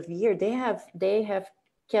thousands of years. They have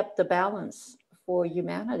kept the balance for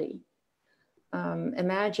humanity.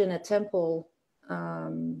 Imagine a temple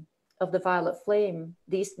of the violet flame.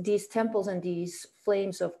 These temples and these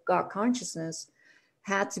flames of God consciousness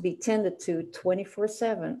had to be tended to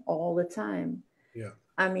 24/7 all the time. Yeah.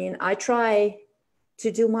 I mean, I try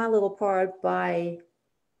to do my little part by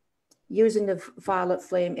using the violet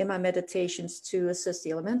flame in my meditations to assist the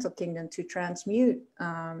elemental kingdom to transmute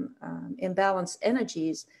imbalanced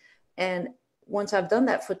energies. And once I've done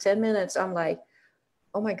that for 10 minutes, I'm like,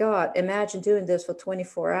 oh my God, imagine doing this for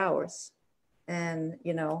 24 hours. And,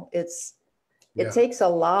 it takes a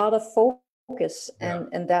lot of focus.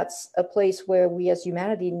 And that's a place where we as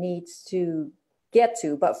humanity needs to get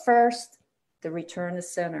to. But first, the return to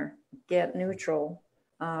center, get neutral.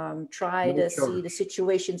 Try to see the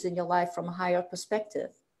situations in your life from a higher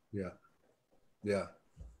perspective. Yeah. Yeah.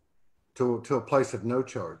 To a place of no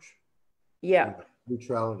charge. Yeah.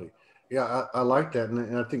 Neutrality. Yeah, I like that.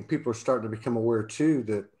 And I think people are starting to become aware too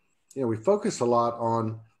that, we focus a lot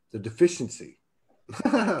on the deficiency,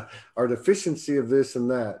 our deficiency of this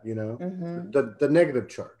and that, the negative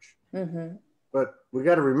charge. But we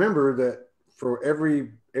got to remember that for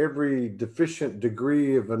every deficient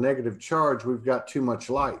degree of a negative charge, we've got too much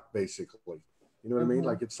light, basically. You know what I mean?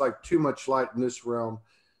 Like, it's like too much light in this realm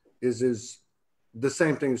is the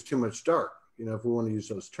same thing as too much dark, if we want to use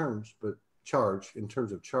those terms, but charge, in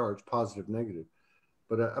terms of charge, positive, negative.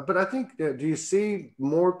 But I think, do you see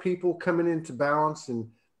more people coming into balance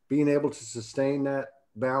and being able to sustain that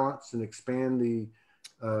balance and expand the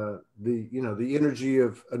energy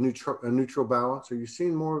of a neutral balance? Are you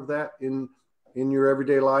seeing more of that in your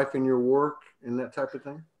everyday life, in your work, and that type of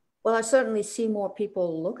thing? Well, I certainly see more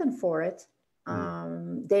people looking for it.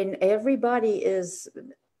 Then everybody is,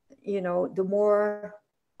 the more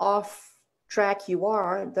off track you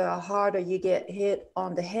are, the harder you get hit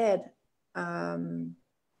on the head And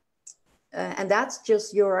that's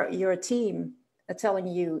just your team telling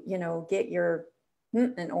you, get your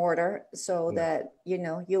in order so that,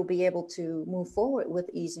 you'll be able to move forward with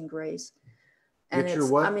ease and grace. And get your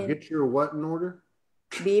what? Get your what in order?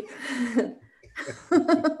 Beep.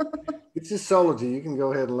 It's just Soulogy. You can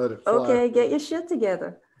go ahead and let it fly. Okay, get your shit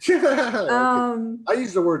together. Okay. I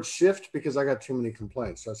use the word shift because I got too many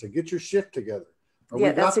complaints. So I said, get your shift together.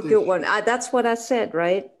 Yeah, that's a good one. That's what I said,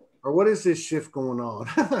 right? Or what is this shift going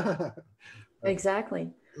on?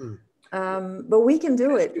 Exactly. But we can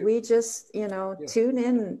do it. We just, tune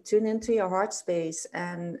into your heart space,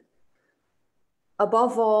 and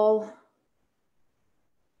above all,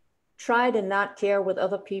 try to not care what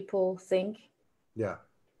other people think. Yeah.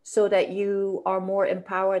 So that you are more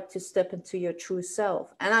empowered to step into your true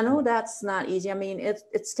self. And I know that's not easy. I mean,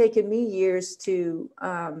 it's taken me years to,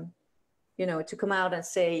 to come out and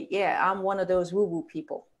say, yeah, I'm one of those woo-woo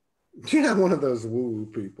people. Yeah, one of those woo-woo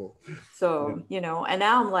people. So, and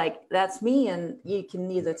now I'm like, that's me, and you can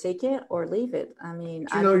either take it or leave it. I mean,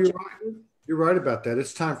 you're right. You're right about that.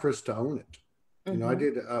 It's time for us to own it. Mm-hmm. I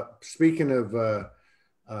did, speaking of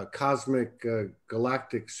cosmic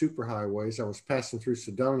galactic superhighways, I was passing through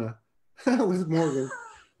Sedona with Morgan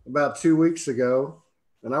about 2 weeks ago,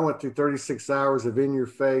 and I went through 36 hours of in your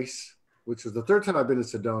face, which was the third time I've been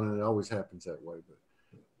to Sedona, and it always happens that way. But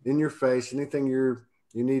in your face, anything you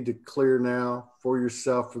need to clear now for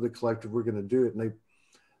yourself, for the collective, we're going to do it. And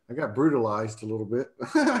I got brutalized a little bit,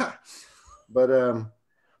 but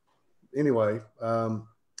anyway,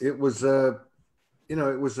 it was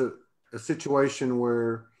it was a situation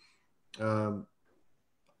where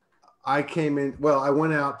I came in, I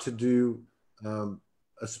went out to do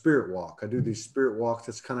a spirit walk. I do these spirit walks.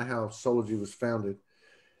 That's kind of how Soulogy was founded.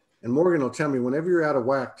 And Morgan will tell me, whenever you're out of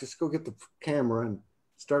whack, just go get the camera and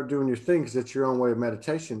start doing your thing, because it's your own way of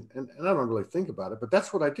meditation. And I don't really think about it, but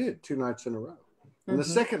that's what I did 2 nights in a row. And the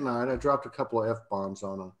second night, I dropped a couple of F-bombs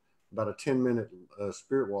on about a 10-minute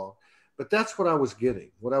spirit walk. But that's what I was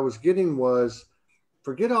getting. What I was getting was,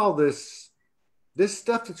 forget all this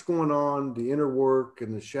stuff that's going on, the inner work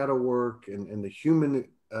and the shadow work and the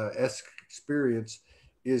human-esque experience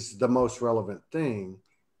is the most relevant thing.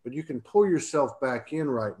 But you can pull yourself back in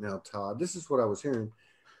right now, Todd. This is what I was hearing.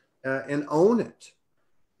 And own it.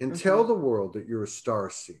 And tell the world that you're a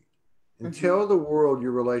starseed. And tell the world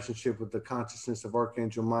your relationship with the consciousness of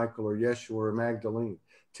Archangel Michael or Yeshua or Magdalene.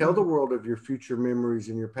 Tell the world of your future memories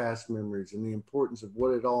and your past memories and the importance of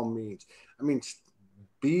what it all means. I mean,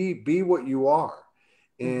 be what you are.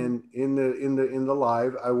 And in the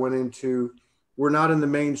live, I went into, we're not in the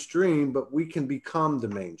mainstream, but we can become the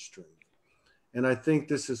mainstream. And I think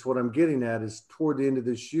this is what I'm getting at, is toward the end of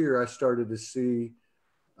this year, I started to see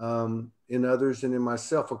in others and in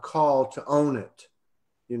myself a call to own it,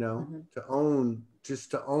 to own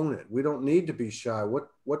it. We don't need to be shy.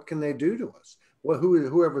 What can they do to us?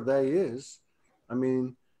 Whoever they is, I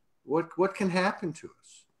mean, what can happen to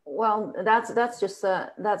us? Well, that's just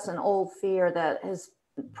that's an old fear that has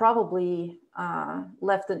probably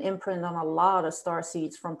left an imprint on a lot of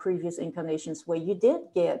starseeds from previous incarnations, where you did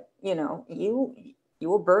get, you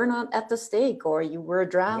were burned at the stake, or you were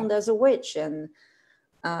drowned as a witch, and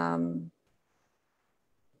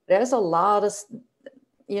there's a lot of,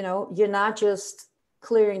 you're not just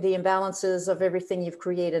clearing the imbalances of everything you've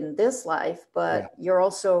created in this life, but you're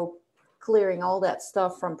also clearing all that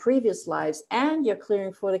stuff from previous lives, and you're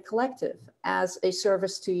clearing for the collective as a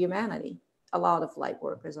service to humanity. A lot of light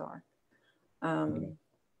workers are.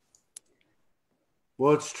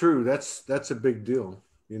 Well, it's true. That's a big deal.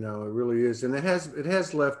 It really is. And it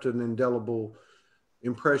has left an indelible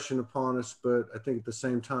impression upon us, but I think at the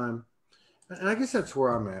same time, and I guess that's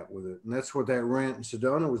where I'm at with it. And that's what that rant in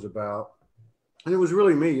Sedona was about. And it was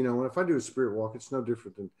really me, if I do a spirit walk, it's no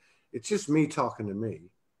different than, it's just me talking to me,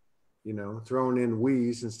 throwing in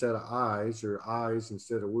we's instead of eyes, or eyes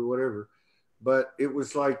instead of we, whatever. But it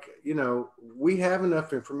was like, we have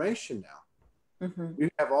enough information now. We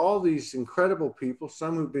have all these incredible people,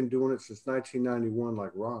 some who've been doing it since 1991,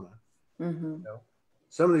 like Rana.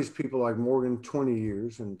 Some of these people like Morgan, 20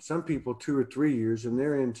 years, and some people 2 or 3 years, and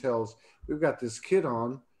their intels. We've got this kid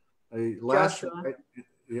on last night.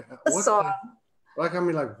 Yeah, what?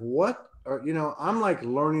 I'm like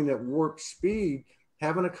learning at warp speed,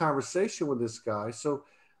 having a conversation with this guy. So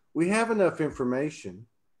we have enough information.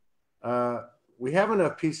 We have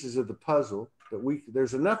enough pieces of the puzzle that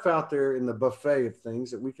there's enough out there in the buffet of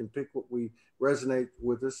things that we can pick what we resonate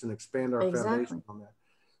with us and expand our foundation on that.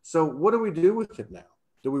 So what do we do with it now?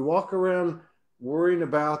 Do we walk around worrying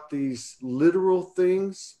about these literal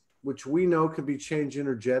things, which we know can be changed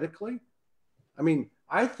energetically? I mean,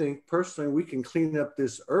 I think personally, we can clean up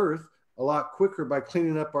this earth a lot quicker by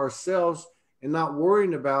cleaning up ourselves and not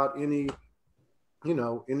worrying about any,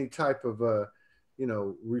 any type of,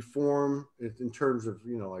 reform in terms of,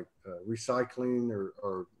 like recycling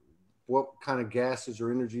or what kind of gases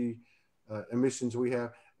or energy emissions we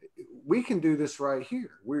have. We can do this right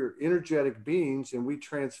here. We're energetic beings, and we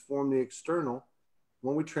transform the external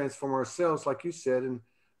when we transform ourselves, like you said, and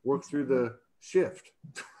work through the shift.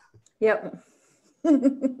 Yep.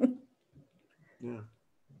 Yeah.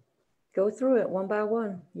 Go through it one by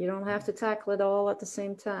one. You don't have to tackle it all at the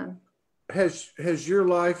same time. Has your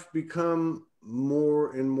life become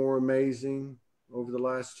more and more amazing over the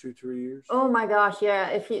last 2-3 years? Oh my gosh, yeah.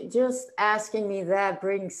 If you just asking me that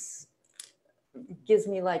gives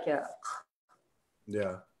me like a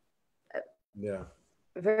Yeah.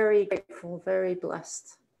 very grateful, very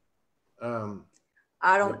blessed. I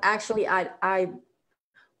don't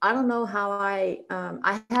know how I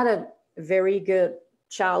had a very good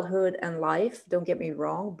childhood and life, don't get me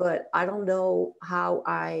wrong, but I don't know how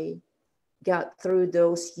I got through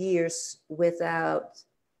those years without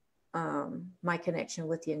my connection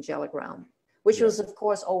with the angelic realm, which was of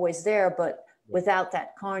course always there, but without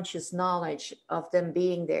that conscious knowledge of them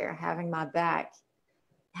being there, having my back,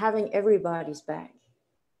 having everybody's back.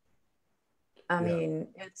 I mean,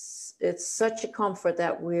 it's such a comfort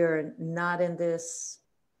that we're not in this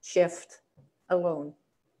shift alone.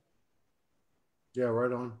 Yeah,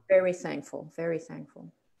 right on. Very thankful, very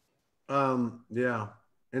thankful. Yeah.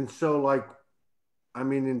 And so, like, I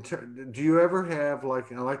mean, do you ever have,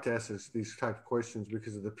 like, and I like to ask these type of questions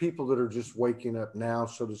because of the people that are just waking up now,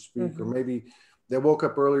 so to speak, or maybe they woke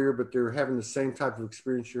up earlier, but they're having the same type of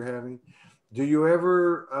experience you're having. Do you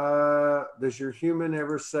ever, does your human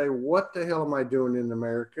ever say, what the hell am I doing in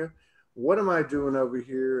America? What am I doing over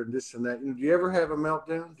here? And this and that. Do you ever have a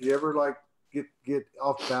meltdown? Do you ever like get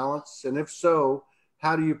off balance? And if so,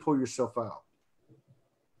 how do you pull yourself out?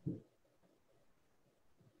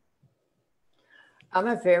 I'm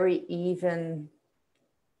a very even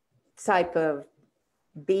type of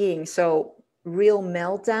being. So real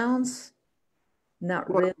meltdowns,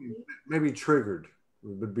 not really. Maybe triggered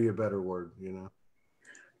would be a better word,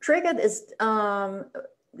 Triggered is,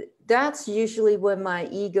 that's usually when my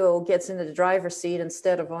ego gets into the driver's seat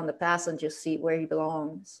instead of on the passenger seat where he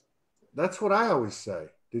belongs. That's what I always say.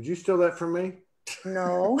 Did you steal that from me?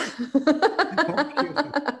 No.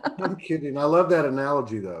 I'm kidding. I love that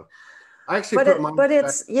analogy though. I actually but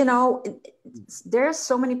it's, there's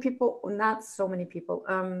so many people, not so many people.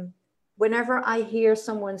 Whenever I hear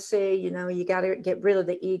someone say, you got to get rid of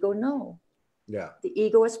the ego, no. Yeah. The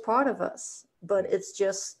ego is part of us, but it's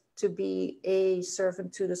just to be a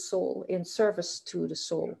servant to the soul, in service to the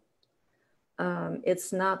soul.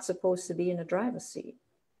 It's not supposed to be in the driver's seat.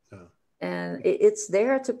 No. And it's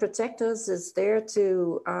there to protect us. It's there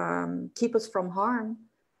to keep us from harm.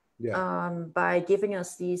 Yeah. By giving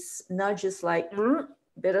us these nudges like,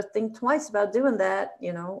 better think twice about doing that.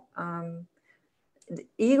 The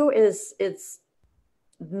ego it's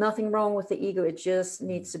nothing wrong with the ego. It just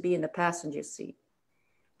needs to be in the passenger seat.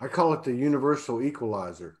 I call it the universal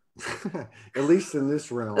equalizer, at least in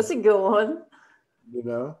this realm. That's a good one.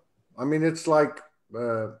 I mean, it's like,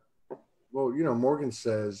 Morgan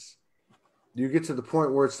says, you get to the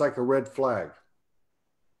point where it's like a red flag.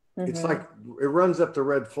 It's like it runs up the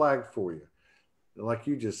red flag for you. Like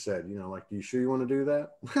you just said, like, you sure you want to do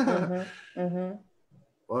that?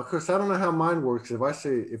 Well, of course, I don't know how mine works. If I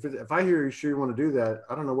say, if I hear you sure you want to do that,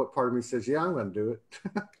 I don't know what part of me says, yeah, I'm going to do it.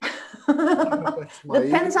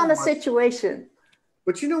 Depends on the situation.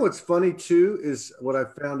 But what's funny too is what I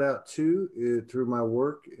found out too through my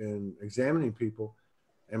work and examining people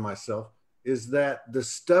and myself is that the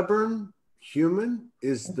stubborn human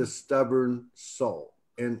is the stubborn soul.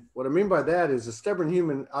 And what I mean by that is a stubborn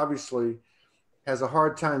human obviously has a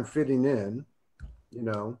hard time fitting in,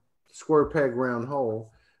 square peg, round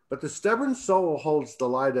hole. But the stubborn soul holds the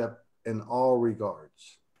light up in all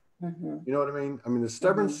regards. You know what I mean? I mean, the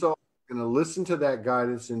stubborn soul is going to listen to that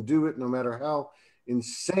guidance and do it no matter how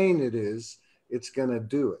insane it is. It's going to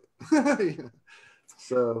do it.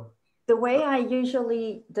 So the way I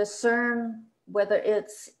usually discern whether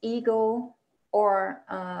it's ego or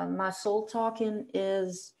my soul talking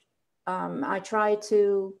is I try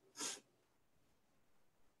to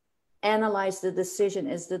analyze the decision.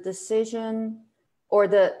 Is the decision or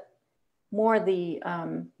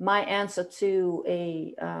my answer to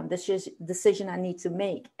a decision I need to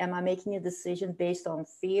make? Am I making a decision based on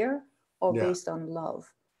fear or based on love?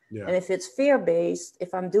 Yeah. And if it's fear-based,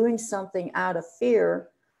 if I'm doing something out of fear,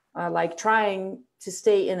 like trying to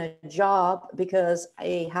stay in a job because,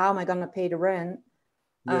 hey, how am I going to pay the rent?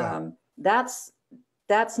 Yeah. That's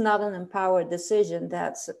not an empowered decision.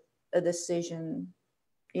 That's a decision,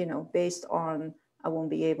 you know, based on I won't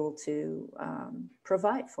be able to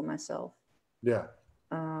provide for myself. Yeah.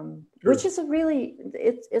 Which is a really,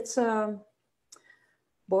 it's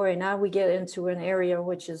boy, now we get into an area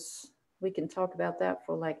which is, we can talk about that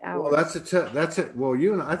for like hours. Well, that's it. Well,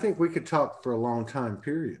 you and I think we could talk for a long time,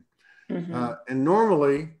 period. And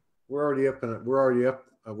normally we're already up, we're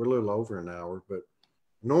a little over an hour, but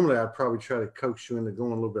normally I'd probably try to coax you into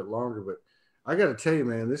going a little bit longer. But I got to tell you,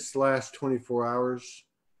 man, this last 24 hours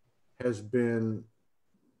has been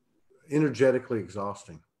energetically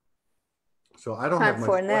exhausting. So I don't have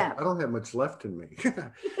much left. I don't have much left in me.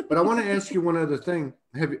 But I want to ask you one other thing.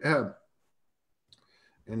 And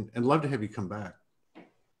love to have you come back.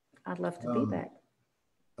 I'd love to be back.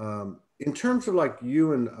 In terms of like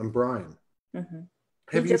you and Brian,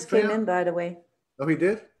 he just came in, by the way. Oh, he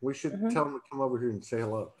did? We should tell him to come over here and say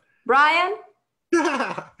hello. Brian?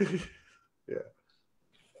 Yeah.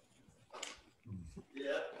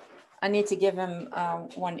 I need to give him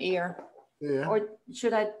one ear. Yeah. Or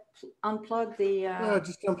should I unplug the... No,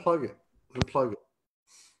 just unplug it. Unplug it.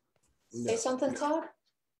 Say something, Todd?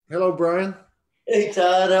 Hello, Brian. Hey,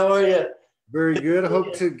 Todd. How are you? Very good. I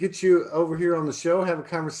hope to get you over here on the show, have a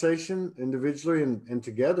conversation individually and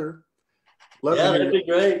together. That'd be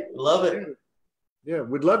great. Love it. Yeah,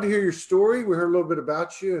 we'd love to hear your story. We heard a little bit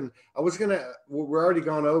about you, and I was we're already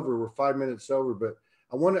gone over. We're 5 minutes over, but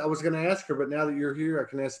I was gonna ask her, but now that you're here, I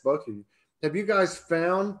can ask both of you. Have you guys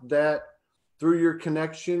found that through your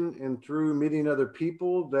connection and through meeting other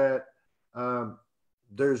people that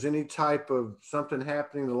there's any type of something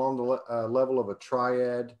happening along the level of a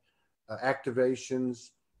triad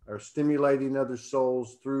activations or stimulating other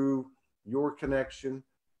souls through your connection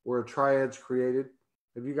where a triad's created?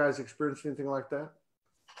 Have you guys experienced anything like that?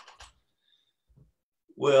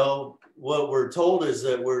 Well, what we're told is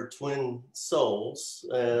that we're twin souls.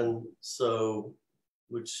 And so,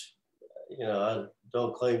 which, you know, I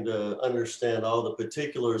don't claim to understand all the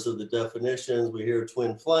particulars of the definitions. We hear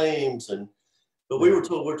twin flames, but we were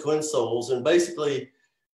told we're twin souls. And basically,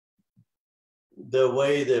 the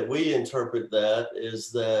way that we interpret that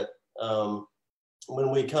is that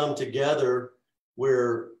when we come together,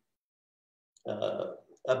 we're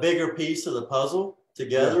a bigger piece of the puzzle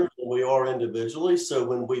together than we are individually. So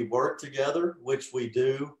when we work together, which we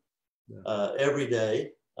do every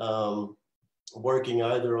day, working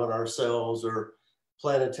either on ourselves or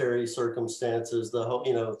planetary circumstances, the whole,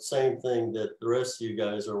 you know, same thing that the rest of you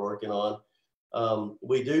guys are working on,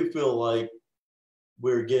 we do feel like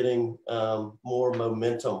we're getting more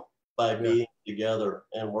momentum by being together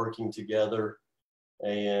and working together,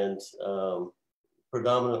 and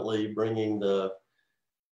predominantly bringing the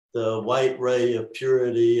white ray of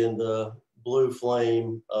purity and the blue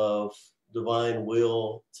flame of divine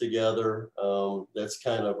will together. That's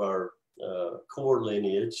kind of our core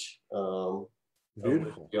lineage.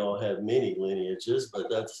 Beautiful. We all have many lineages, but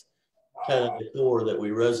that's kind of the core that we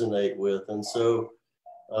resonate with. And so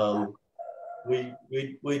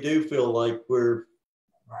we do feel like we're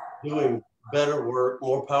doing better work,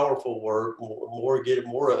 more powerful work, more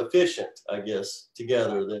efficient, I guess,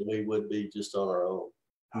 together than we would be just on our own.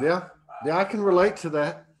 Yeah, I can relate to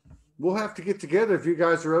that. We'll have to get together if you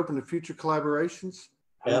guys are open to future collaborations,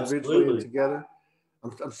 individually and together.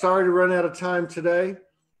 I'm sorry to run out of time today,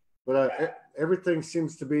 but everything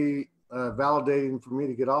seems to be validating for me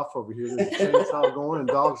to get off over here. There's a chainsaw going and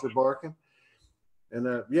dogs are barking.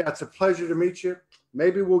 And yeah, it's a pleasure to meet you.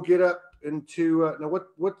 Maybe we'll get up into now.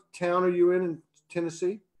 What town are you in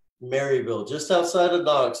Tennessee? Maryville, just outside of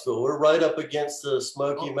Knoxville. We're right up against the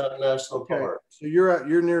Smoky Mountain National Park. So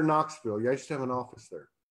you're near Knoxville. Yeah, I used to have an office there.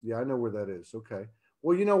 Yeah, I know where that is. Okay.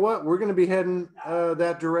 Well, you know what? We're going to be heading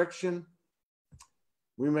that direction.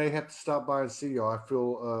 We may have to stop by and see y'all. I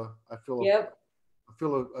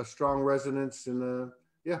feel a strong resonance, and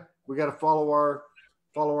yeah, we got to follow our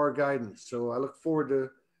guidance. So I look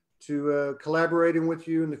forward to collaborating with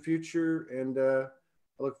you in the future, and I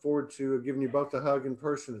look forward to giving you both a hug in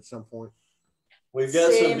person at some point. We've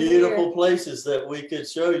got some beautiful places that we could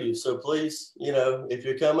show you. So please, you know, if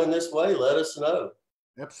you're coming this way, let us know.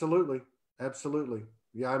 Absolutely. Absolutely.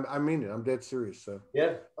 Yeah, I mean it. I'm dead serious. So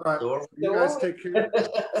yeah. All right. You guys take care.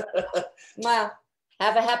 Wow.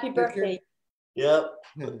 Have a happy birthday. Yep.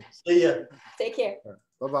 See ya. Take care. Right.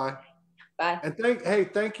 Bye-bye. Bye. And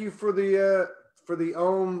thank you for the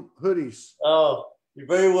Ohm hoodies. Oh, you're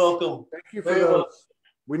very welcome. Thank you for those.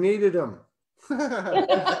 We needed them.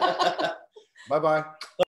 Bye-bye.